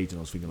was raging.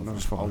 I was thinking, I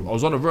was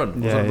on a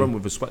run. I was on a run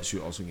with a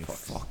sweatsuit. I was thinking,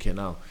 fucking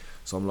hell.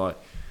 So I'm like,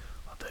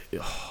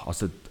 I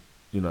said,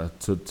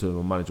 to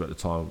my manager at the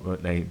time,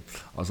 name.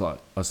 I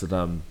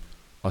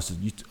said,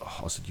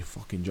 you're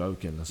fucking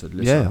joking. I said,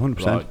 listen,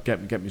 100%. Like,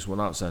 get me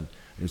someone else then. And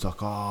he was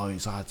like, oh,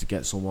 it's hard to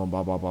get someone,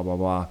 blah, blah, blah, blah,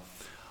 blah.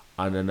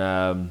 And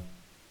then,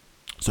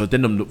 so I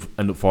didn't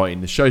end up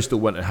fighting. The show still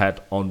went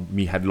ahead on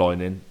me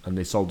headlining, and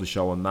they sold the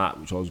show on that,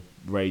 which I was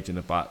raging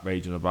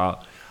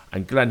about.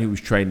 And Glenn, who was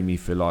training me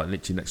for like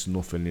literally next to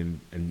nothing,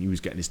 and he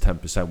was getting his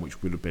 10%,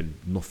 which would have been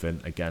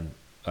nothing again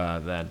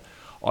then.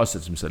 I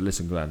said to him,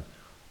 listen, Glenn,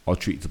 I'll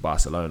treat you to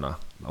Barcelona.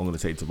 I'm going to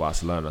take you to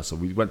Barcelona. So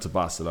we went to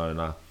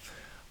Barcelona.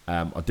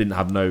 I didn't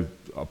have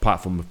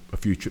apart from a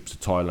few trips to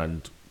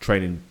Thailand,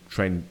 training,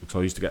 because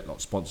I used to get like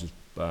sponsors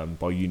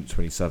by Unit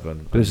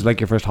 27. But this is like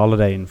your first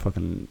holiday in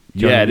fucking...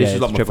 Yeah, this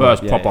is like my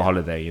first proper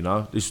holiday,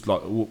 This is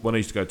like, when I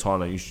used to go to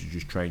Thailand, I used to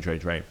just train.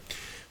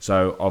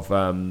 So I've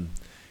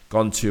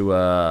gone to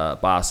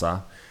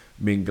Barca.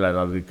 Me and Glenn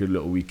had a good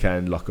little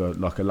weekend, like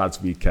a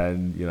lads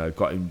weekend,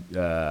 got him,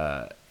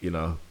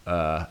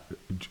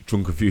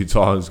 drunk a few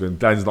times.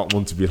 Glenn's not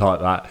one to be like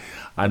that.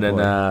 And then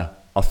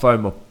I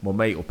phoned my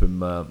mate up in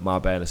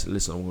Marbella and I said,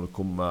 listen, I want to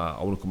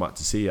come out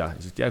to see you.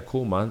 He said, yeah,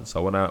 cool, man.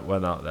 So I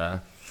went out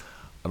there,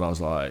 and I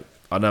was like,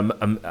 and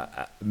I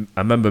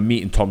remember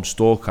meeting Tom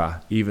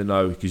Stalker, even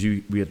though, because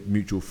we had a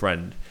mutual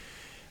friend,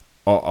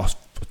 I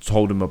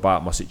told him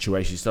about my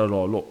situation. He said,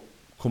 oh, look,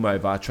 come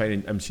over, I train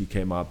in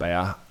MCK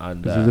Marbella.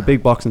 And there's a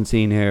big boxing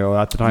scene here, or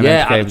at the time,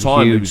 yeah, at the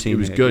time it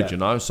was good,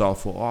 here, So I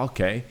thought, oh,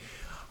 okay.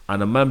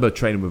 And I remember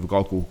training with a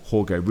guy called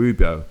Jorge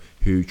Rubio,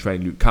 who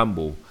trained Luke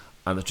Campbell.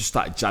 And I just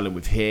started gelling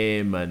with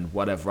him and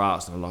whatever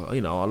else. And I'm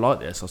like, I like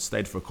this. I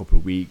stayed for a couple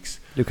of weeks.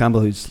 Luke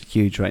Campbell, who's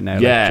huge right now.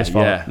 Yeah, He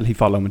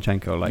fought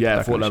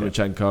Lomachenko. Fought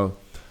Lomachenko.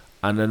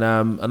 And then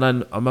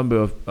I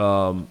remember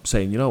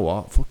saying, you know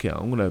what, fuck it,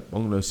 I'm gonna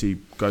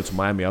go to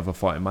Miami, have a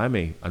fight in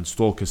Miami. And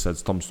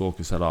Tom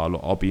Stalker said, oh,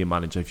 look, I'll be your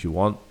manager if you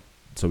want.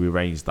 So we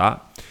arranged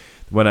that.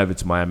 Went over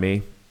to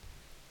Miami.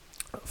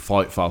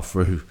 Fight fell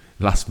through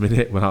last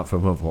minute. Went out for a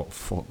month. Thought,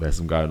 fuck this,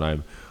 I'm going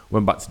home.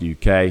 Went back to the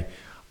UK.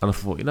 And I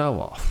thought, you know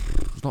what,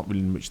 there's not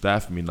really much there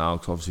for me now,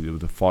 because obviously there were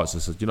the fights. I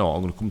said, you know what,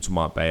 I'm going to come to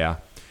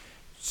Marbella,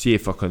 see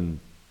if I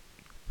can,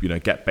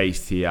 get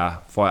based here,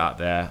 fight out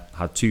there.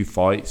 Had 2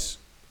 fights.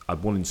 I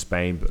had one in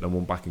Spain, but then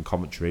one back in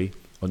Coventry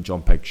on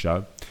John Pegg's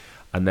show.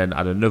 And then I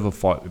had another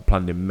fight we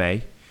planned in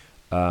May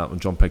on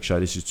John Pegg's show.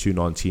 This is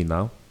 2019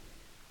 now.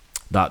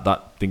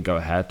 That didn't go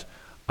ahead.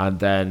 And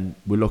then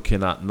we're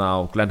looking at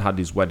now, Glenn had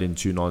his wedding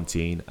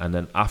 2019, and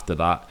then after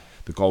that,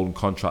 the Golden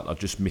Contract, I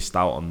just missed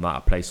out on that,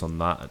 a place on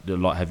that, the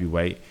light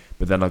heavyweight.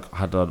 But then I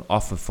had an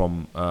offer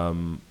from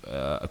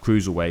a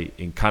cruiserweight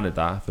in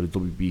Canada for the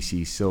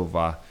WBC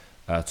silver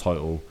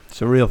title.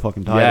 It's a real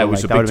fucking title. Yeah, it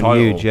was a big title.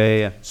 Huge.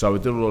 Yeah. So I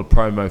did a little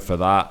promo for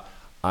that.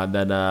 And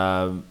then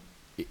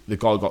the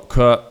guy got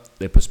cut,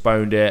 they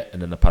postponed it,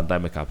 and then the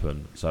pandemic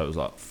happened. So it was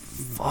like,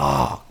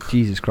 fuck.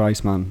 Jesus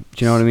Christ, man.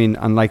 Do you know what I mean?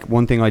 And like,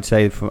 one thing I'd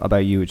say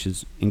about you, which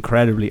is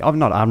incredibly,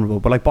 not admirable,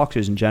 but like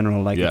boxers in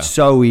general, like it's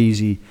so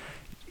easy,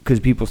 because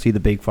people see the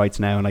big fights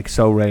now, and like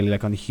so rarely,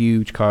 like on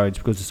huge cards,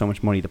 because there's so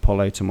much money to pull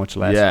out, so much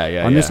less.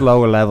 On this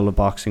lower level of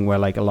boxing, where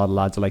like a lot of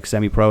lads are like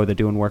semi-pro, they're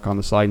doing work on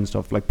the side and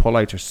stuff, like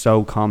pullouts are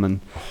so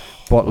common.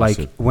 But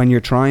like when you're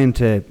trying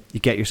to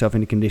get yourself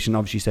into condition,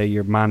 obviously say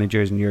your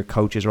managers and your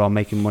coaches are all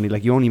making money.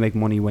 Like you only make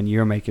money when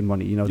you're making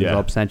money, there's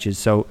all percentages.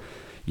 So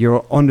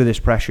you're under this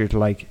pressure to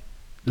like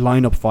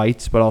line up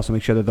fights, but also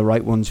make sure they're the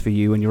right ones for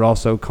you. And you're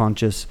also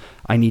conscious,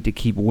 I need to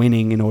keep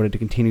winning in order to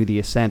continue the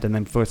ascent. And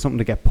then for something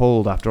to get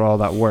pulled after all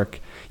that work,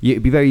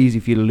 it'd be very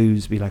easy for you to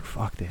lose, be like,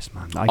 fuck this,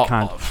 man, I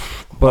can't.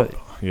 But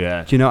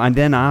and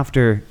then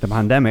after the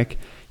pandemic,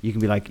 you can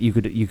be like, you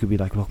could be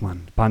like, look,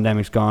 man,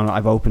 pandemic's gone,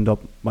 I've opened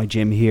up my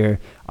gym here,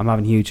 I'm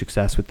having huge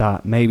success with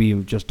that. Maybe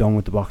you're just done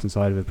with the boxing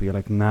side of it, but you're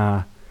like,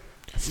 nah,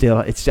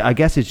 still, I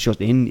guess it's just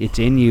in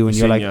you, and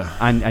you're like,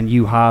 and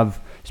you have,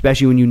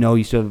 especially when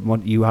you still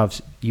want, you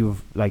have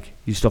like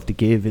you stuff to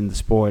give in the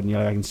sport, and you're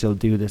like, I can still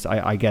do this.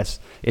 I guess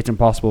it's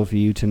impossible for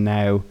you to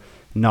now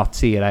not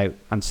see it out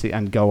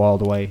and go all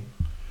the way.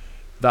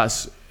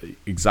 That's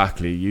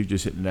exactly, you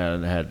just hit the nail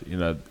on the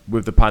head.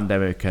 With the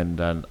pandemic and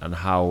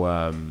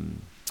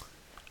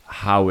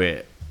how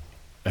it,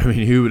 I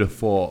mean, who would have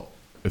thought,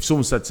 if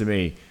someone said to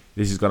me,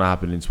 this is going to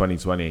happen in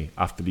 2020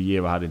 after the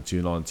year I had in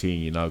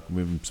 2019,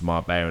 moving to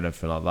Marbella and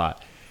everything like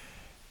that,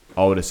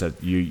 I would have said,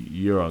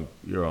 you're on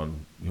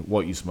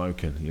what you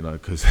smoking,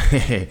 because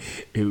it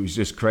was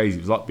just crazy.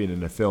 It was like being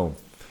in a film.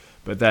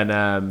 But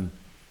then,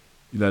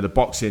 the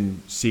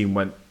boxing scene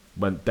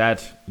went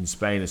dead in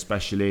Spain,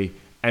 especially.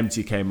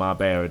 MTK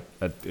Marbella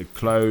had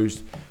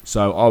closed.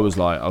 So I was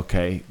like,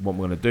 okay, what am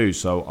I going to do?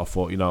 So I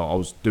thought, I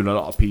was doing a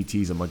lot of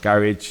PTs in my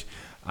garage,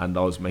 and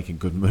I was making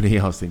good money.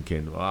 I was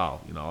thinking,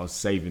 wow, I was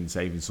saving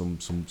some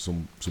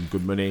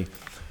good money.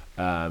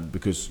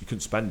 because you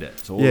couldn't spend it.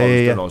 So all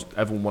I was doing,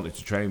 everyone wanted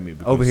to train me.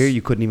 Over here,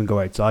 you couldn't even go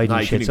outside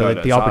and shit. So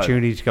the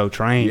opportunity to go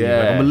train,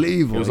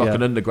 unbelievable. It was like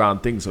an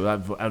underground thing. So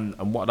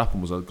and what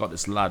happened was I got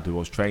this lad who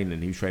was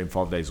training. He was training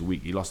 5 days a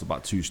week. He lost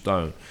about 2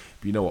 stone.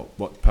 But you know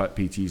what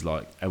PT's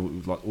like?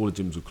 Like all the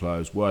gyms were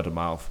closed, word of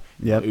mouth.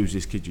 Yeah. Like, who's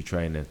this kid you're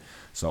training?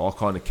 So I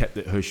kind of kept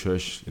it hush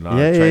hush. You know,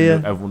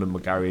 trained everyone in my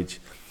garage,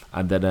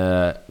 and then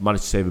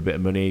managed to save a bit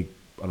of money.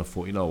 And I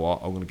thought, you know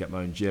what, I'm going to get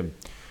my own gym.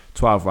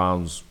 12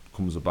 rounds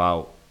comes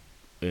about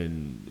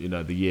in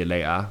the year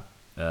later,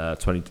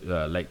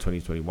 late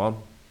 2021.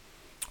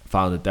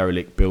 Found a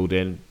derelict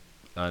building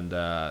and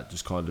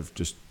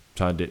just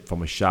turned it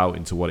from a shout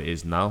into what it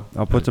is now.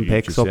 I'll put some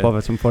pics up of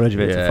it, some footage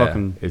of it. It's a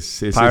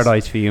fucking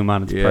paradise for you,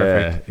 man. It's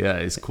perfect. Yeah,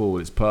 it's cool.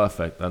 It's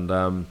perfect. And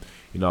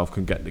I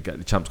can get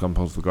the champs gone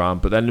off the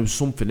ground. But then there was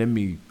something in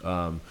me,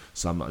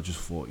 Sam, that I just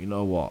thought, you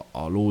know what,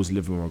 I'll always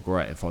live in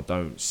regret if I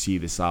don't see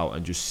this out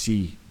and just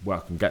see where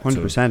I can get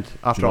 100%.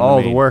 After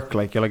all the work,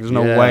 like you're like, there's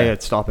no way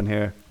it's stopping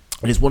here.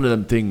 And it's one of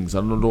them things.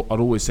 I'd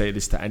always say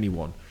this to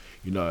anyone.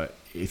 You know,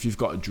 if you've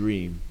got a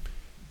dream,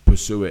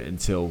 pursue it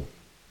until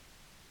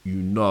you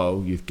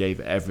know you've gave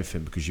it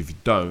everything. Because if you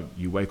don't,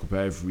 you wake up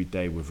every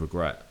day with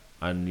regret.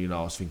 And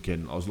I was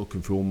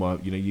looking through all my,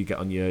 you get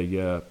on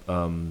your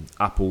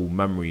Apple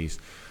memories,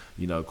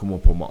 come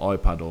up on my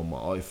iPad or my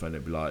iPhone.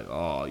 It'd be like,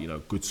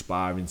 good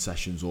sparring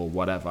sessions or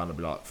whatever, and I'd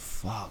be like,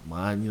 fuck,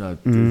 man,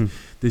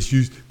 this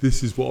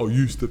is what I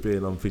used to be,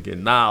 and I'm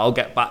thinking, I'll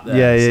get back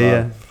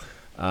there.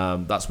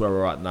 That's where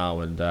we're at now,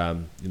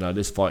 and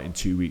this fight in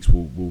 2 weeks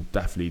will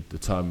definitely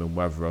determine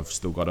whether I've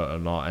still got it or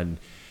not,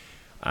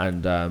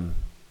 and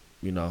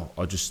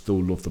I just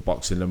still love the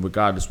boxing, and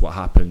regardless what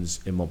happens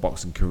in my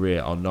boxing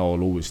career, I know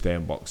I'll always stay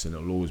in boxing.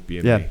 It'll always be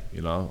in me,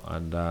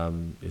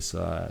 and it's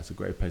a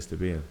great place to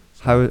be in.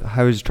 So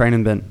how has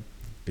training been?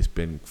 It's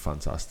been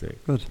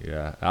fantastic. Good.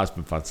 Yeah, it has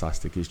been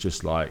fantastic. It's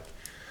just like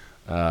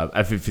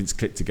everything's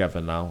clicked together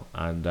now,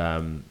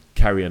 and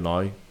Kerry,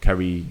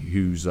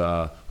 who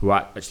I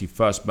actually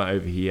first met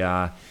over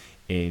here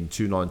in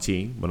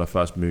 2019 when I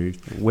first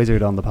moved.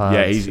 Wizard on the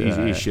pads.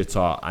 Yeah, he's shit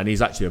hot, and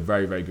he's actually a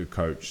very, very good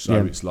coach.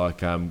 So it's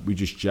like we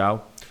just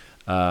gel.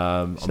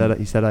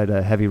 He said I had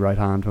a heavy right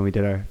hand when we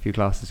did our few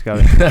classes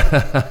together.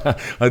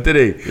 Oh, did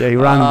he? Yeah, he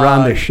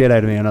ran the shit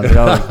out of me, and I was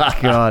like,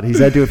 oh God. He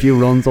said do a few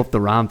runs up the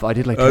ramp. I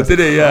did like. Oh, did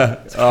he?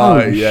 Yeah. Oh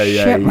yeah.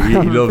 Shit,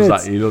 he loves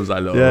that. He loves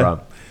that little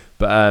ramp.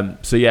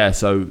 But so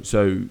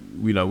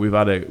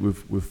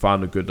we've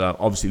found a good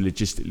obviously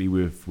logistically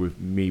with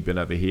me being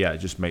over here, it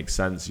just makes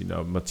sense.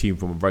 My team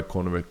from a red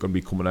corner are going to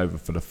be coming over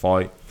for the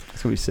fight.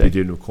 That's what we say. We're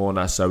doing the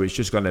corner, so it's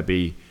just going to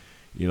be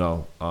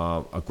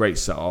a great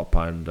setup,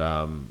 and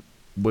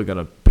we're going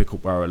to pick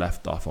up where I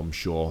left off, I'm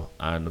sure,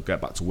 and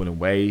get back to winning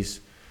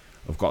ways.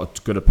 I've got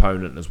a good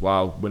opponent as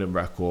well, winning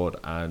record,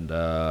 and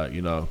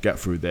get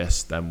through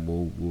this, then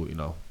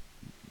we'll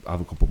have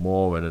a couple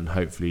more, and then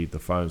hopefully the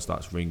phone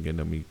starts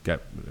ringing and we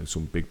get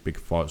some big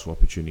fights or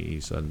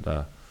opportunities. And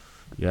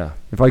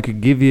if I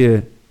could give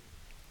you,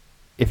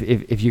 if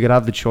you could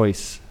have the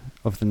choice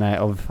of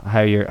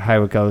how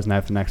it goes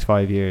now for the next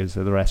 5 years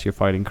or the rest of your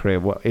fighting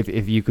career,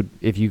 if you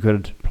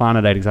could plan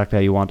it out exactly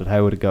how you want it,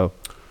 how would it go?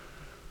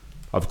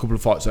 I have a couple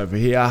of fights over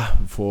here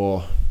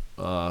for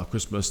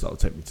Christmas. That'll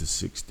take me to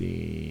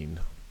 16,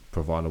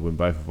 provided I win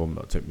both of them.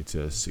 That'll take me to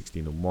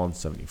 16-1,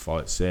 70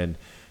 fights in.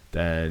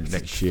 Then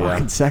next year,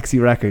 fucking sexy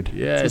record.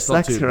 Yeah, it's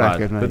not too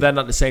bad. But then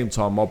at the same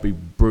time, I'll be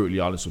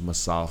brutally honest with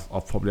myself.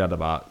 I've probably had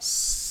about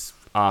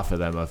half of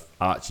them have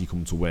actually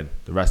come to win.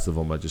 The rest of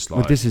them are just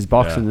like. But this is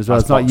boxing as well.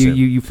 It's not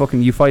you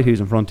fight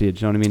who's in front of you. Do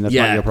you know what I mean? That's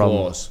not your problem.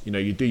 Of course.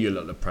 You do your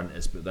little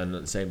apprentice, but then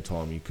at the same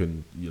time, you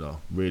can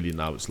really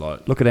now it's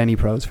like look at any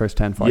pro's first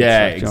 10 fights.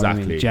 Yeah, like,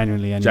 exactly. I mean?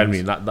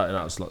 Genuinely,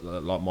 that's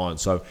like mine.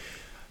 So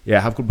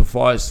have a couple of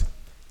fights.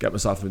 Get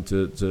myself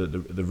into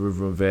the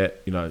rhythm of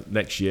it.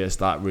 Next year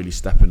start really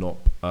stepping up.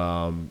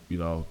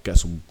 Get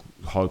some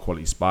high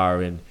quality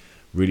sparring.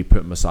 Really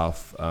putting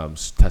myself,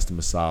 testing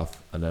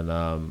myself, and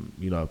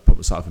then put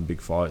myself in big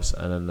fights.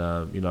 And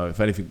then if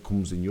anything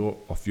comes in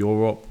off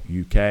Europe,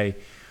 UK,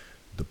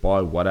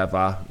 Dubai,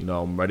 whatever,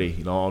 I'm ready.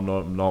 I know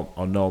I'm not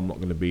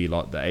going to be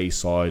like the A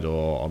side,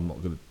 or I'm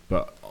not going to.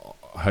 But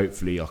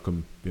hopefully I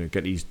can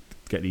get these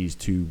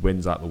 2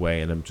 wins out of the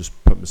way, and then just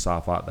put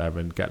myself out there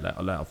and get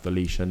let off the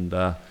leash and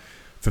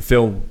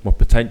fulfill my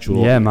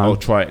potential. Or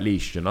try at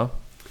least, Well,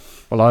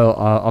 I'll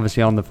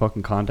obviously on the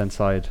fucking content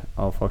side,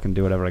 I'll fucking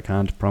do whatever I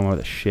can to promote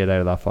the shit out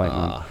of that fight,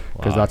 man.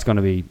 Because it's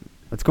gonna be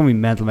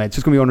mental, mate. It's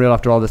just gonna be unreal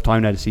after all this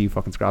time now to see you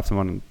fucking scrap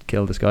someone and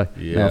kill this guy.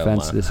 Yeah, no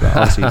offense to this,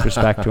 obviously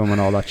respect to him and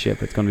all that shit,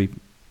 but it's gonna be a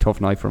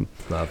tough night for him.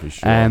 That'll be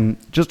sure.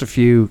 Just a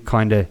few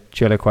kind of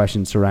chiller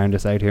questions surround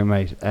us out here,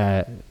 mate.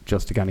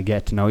 Just to kind of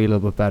get to know you a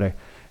little bit better.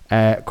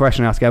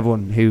 Question I ask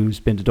everyone who's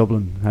been to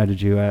Dublin: how did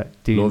you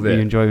you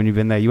enjoy when you've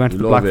been there? You went to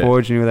the Black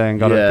Forge and you were there and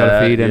got a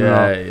feed in.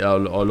 Yeah, I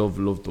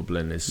love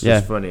Dublin. It's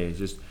just funny. It's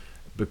just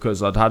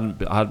because I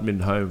hadn't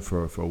been home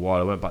for a while.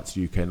 I went back to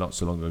the UK not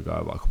so long ago,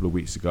 about a couple of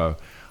weeks ago,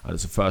 and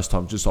it's the first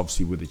time. Just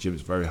obviously with the gym,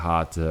 it's very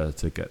hard to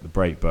get the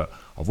break. But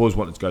I've always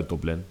wanted to go to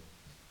Dublin.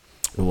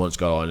 we want to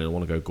go Ireland, I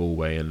want to go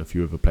Galway and a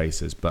few other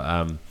places.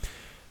 But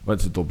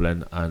went to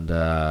Dublin, and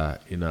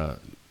you know,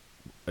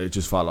 it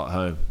just felt like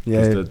home.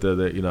 Yeah.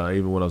 The you know,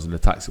 even when I was in the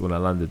taxi, when I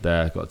landed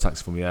there, I got a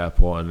taxi from the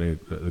airport, and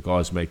the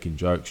guy's making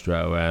jokes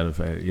straight away,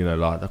 and you know,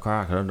 like the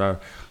crack, I don't know,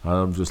 and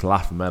I'm just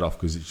laughing my head off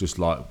because it's just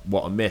like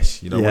what I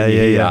miss. You know, when you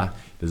hear that,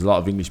 there's a lot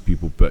of English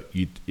people, but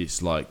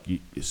it's like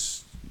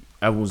it's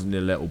everyone's in a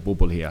little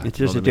bubble here. It's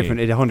just a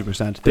different,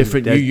 100%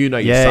 different. You know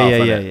yourself.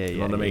 You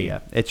know what I mean?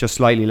 Yeah. It's just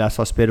slightly less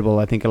hospitable.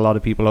 I think a lot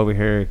of people over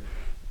here,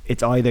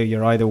 it's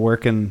you're either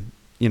working,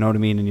 you know what I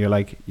mean, and you're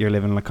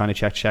living like kind of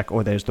check,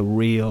 or there's the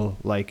real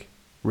like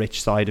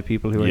rich side of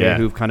people who are here,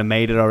 who've kind of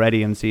made it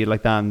already and see it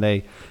like that, and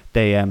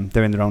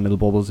they're in their own little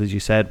bubbles, as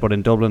you said. But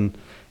in Dublin,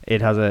 it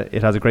has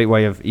a great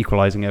way of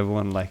equalising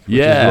everyone, like, which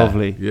is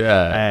lovely.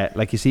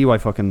 Like you see why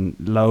fucking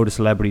load of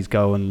celebrities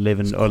go and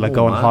live in, or like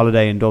go on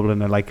holiday in Dublin,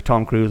 and like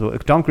Tom Cruise will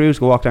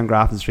walk down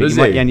Grafton Street,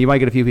 you might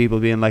get a few people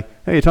being like,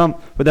 hey Tom,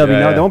 but there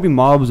won't be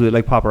mobs with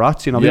like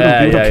paparazzi, you know.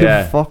 People don't give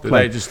a fuck.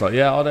 They just like,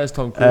 there's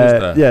Tom Cruise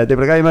there. Yeah, they'd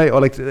be like, hey mate,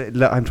 or like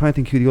I'm trying to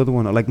think who the other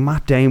one, or like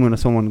Matt Damon, or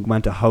someone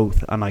went to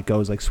Howth and like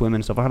goes like swimming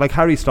and stuff. Or like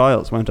Harry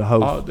Styles went to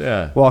Howth,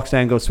 walks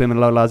down, goes swimming, a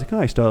lot of lads like,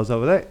 oh, Styles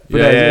over there.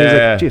 But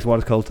like, geez, what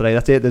is cold today?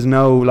 That's it. There's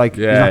no like,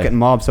 he's not getting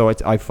mobbed. So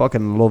I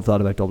fucking love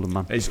that about Dublin,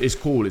 man. It's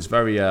cool. It's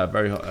very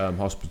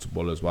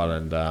hospitable as well,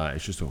 and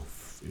it's just a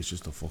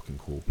fucking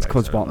cool place. It's a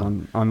cool spot,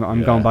 man.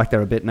 I'm going back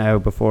there a bit now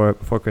before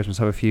Christmas.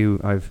 I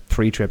have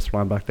 3 trips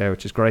planned back there,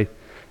 which is great.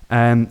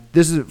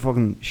 This is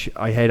fucking.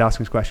 I hate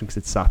asking this question because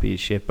it's sappy as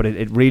shit, but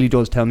it really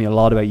does tell me a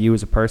lot about you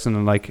as a person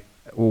and like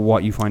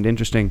what you find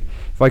interesting.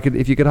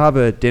 If you could have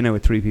a dinner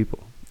with 3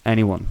 people,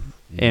 anyone,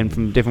 and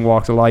from different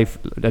walks of life,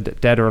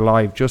 dead or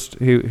alive, just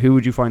who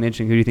would you find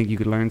interesting? Who do you think you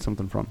could learn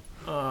something from?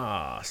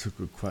 That's a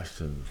good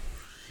question.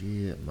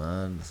 Shit,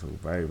 man, that's a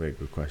very, very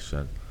good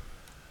question.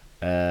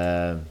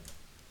 Muhammad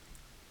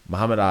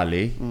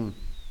Ali.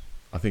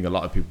 I think a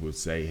lot of people would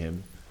say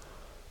him.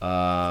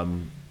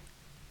 And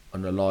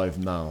alive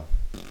now,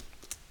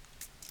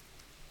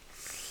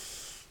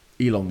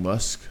 Elon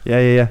Musk.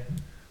 Yeah.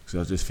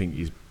 So I just think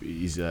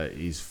he's out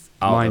there,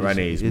 and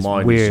his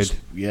mind weird. Is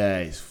just,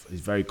 he's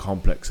very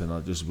complex, and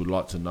I just would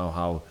like to know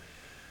how.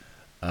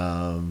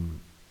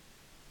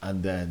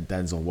 And then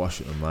Denzel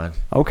Washington, man.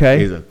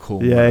 Okay. He's a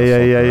cool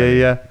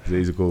Yeah.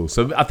 He's a cool.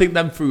 So I think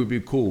them 3 would be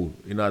cool.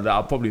 You know, that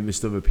I'll probably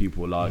missed other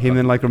people like him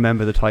and like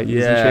Remember the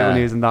Titans and shit when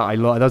he was in that.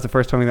 That was the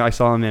first time that I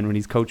saw him in when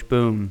he's Coach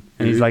Boom,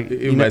 and he's like,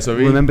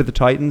 Remember the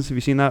Titans? Have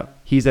you seen that?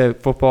 He's a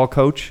football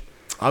coach.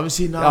 I haven't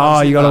seen that. Oh,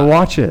 you gotta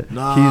watch it.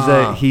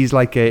 Nah. He's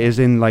like is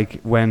in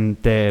like when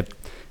the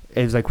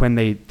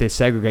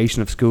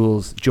segregation of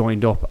schools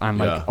joined up, and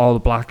like all the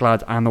black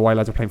lads and the white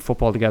lads were playing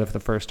football together for the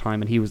first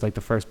time, and he was like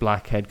the first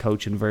black head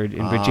coach in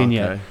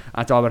Virginia. Okay.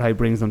 That's all about how he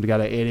brings them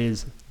together. It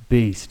is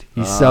beast.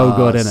 He's so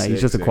good in it.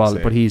 He's just a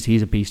quality, but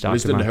he's a beast actor.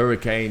 He's done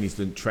Hurricane. He's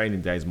done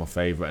Training Day is my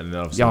favourite, and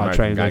then obviously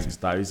American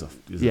Gangster. He's a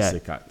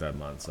sick actor,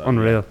 man. So,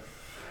 unreal.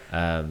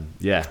 Well,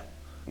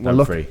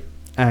 look,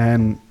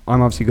 I'm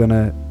obviously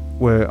gonna.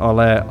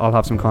 I'll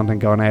have some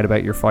content going out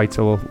about your fight,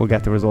 so we'll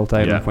get the result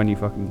out of when you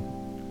fucking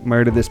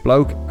murder this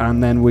bloke,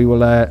 and then we will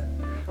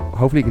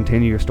hopefully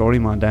continue your story,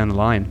 man, down the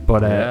line.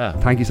 But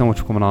thank you so much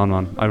for coming on,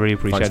 man. I really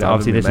appreciate it.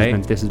 Obviously this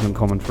has been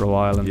coming for a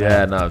while, and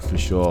no, for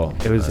sure.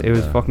 It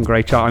was fucking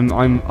great chat.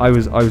 I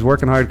was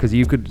working hard because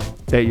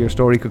your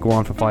story could go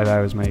on for 5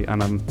 hours, mate,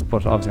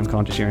 but obviously I'm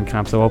conscious you're in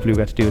camp, so hopefully we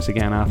get to do this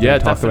again after. Yeah,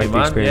 definitely,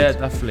 man. Yeah,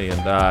 definitely,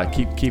 and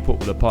keep up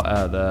with the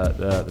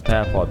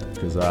Pear pod,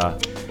 because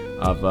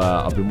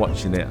I've been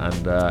watching it,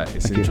 and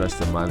it's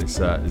interesting, man. It's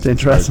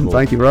interesting. Cool.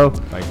 Thank you, bro.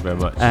 Thank you very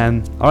much.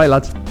 All right,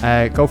 lads.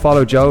 Go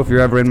follow Joe if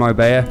you're ever in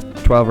Marbella.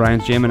 12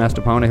 rounds gym in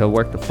Estepona. He'll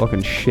work the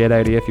fucking shit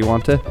out of you if you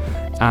want to.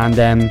 And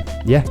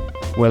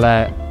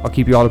I'll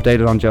keep you all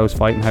updated on Joe's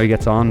fight and how he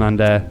gets on. And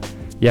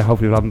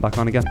hopefully we'll have him back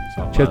on again.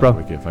 Cheers, bro.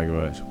 Wicked. Thank you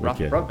very much.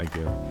 Wicked. Thank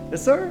you.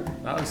 Yes, sir.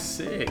 That was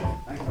sick.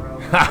 Thanks, bro.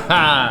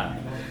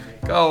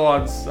 Go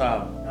on,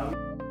 Sam.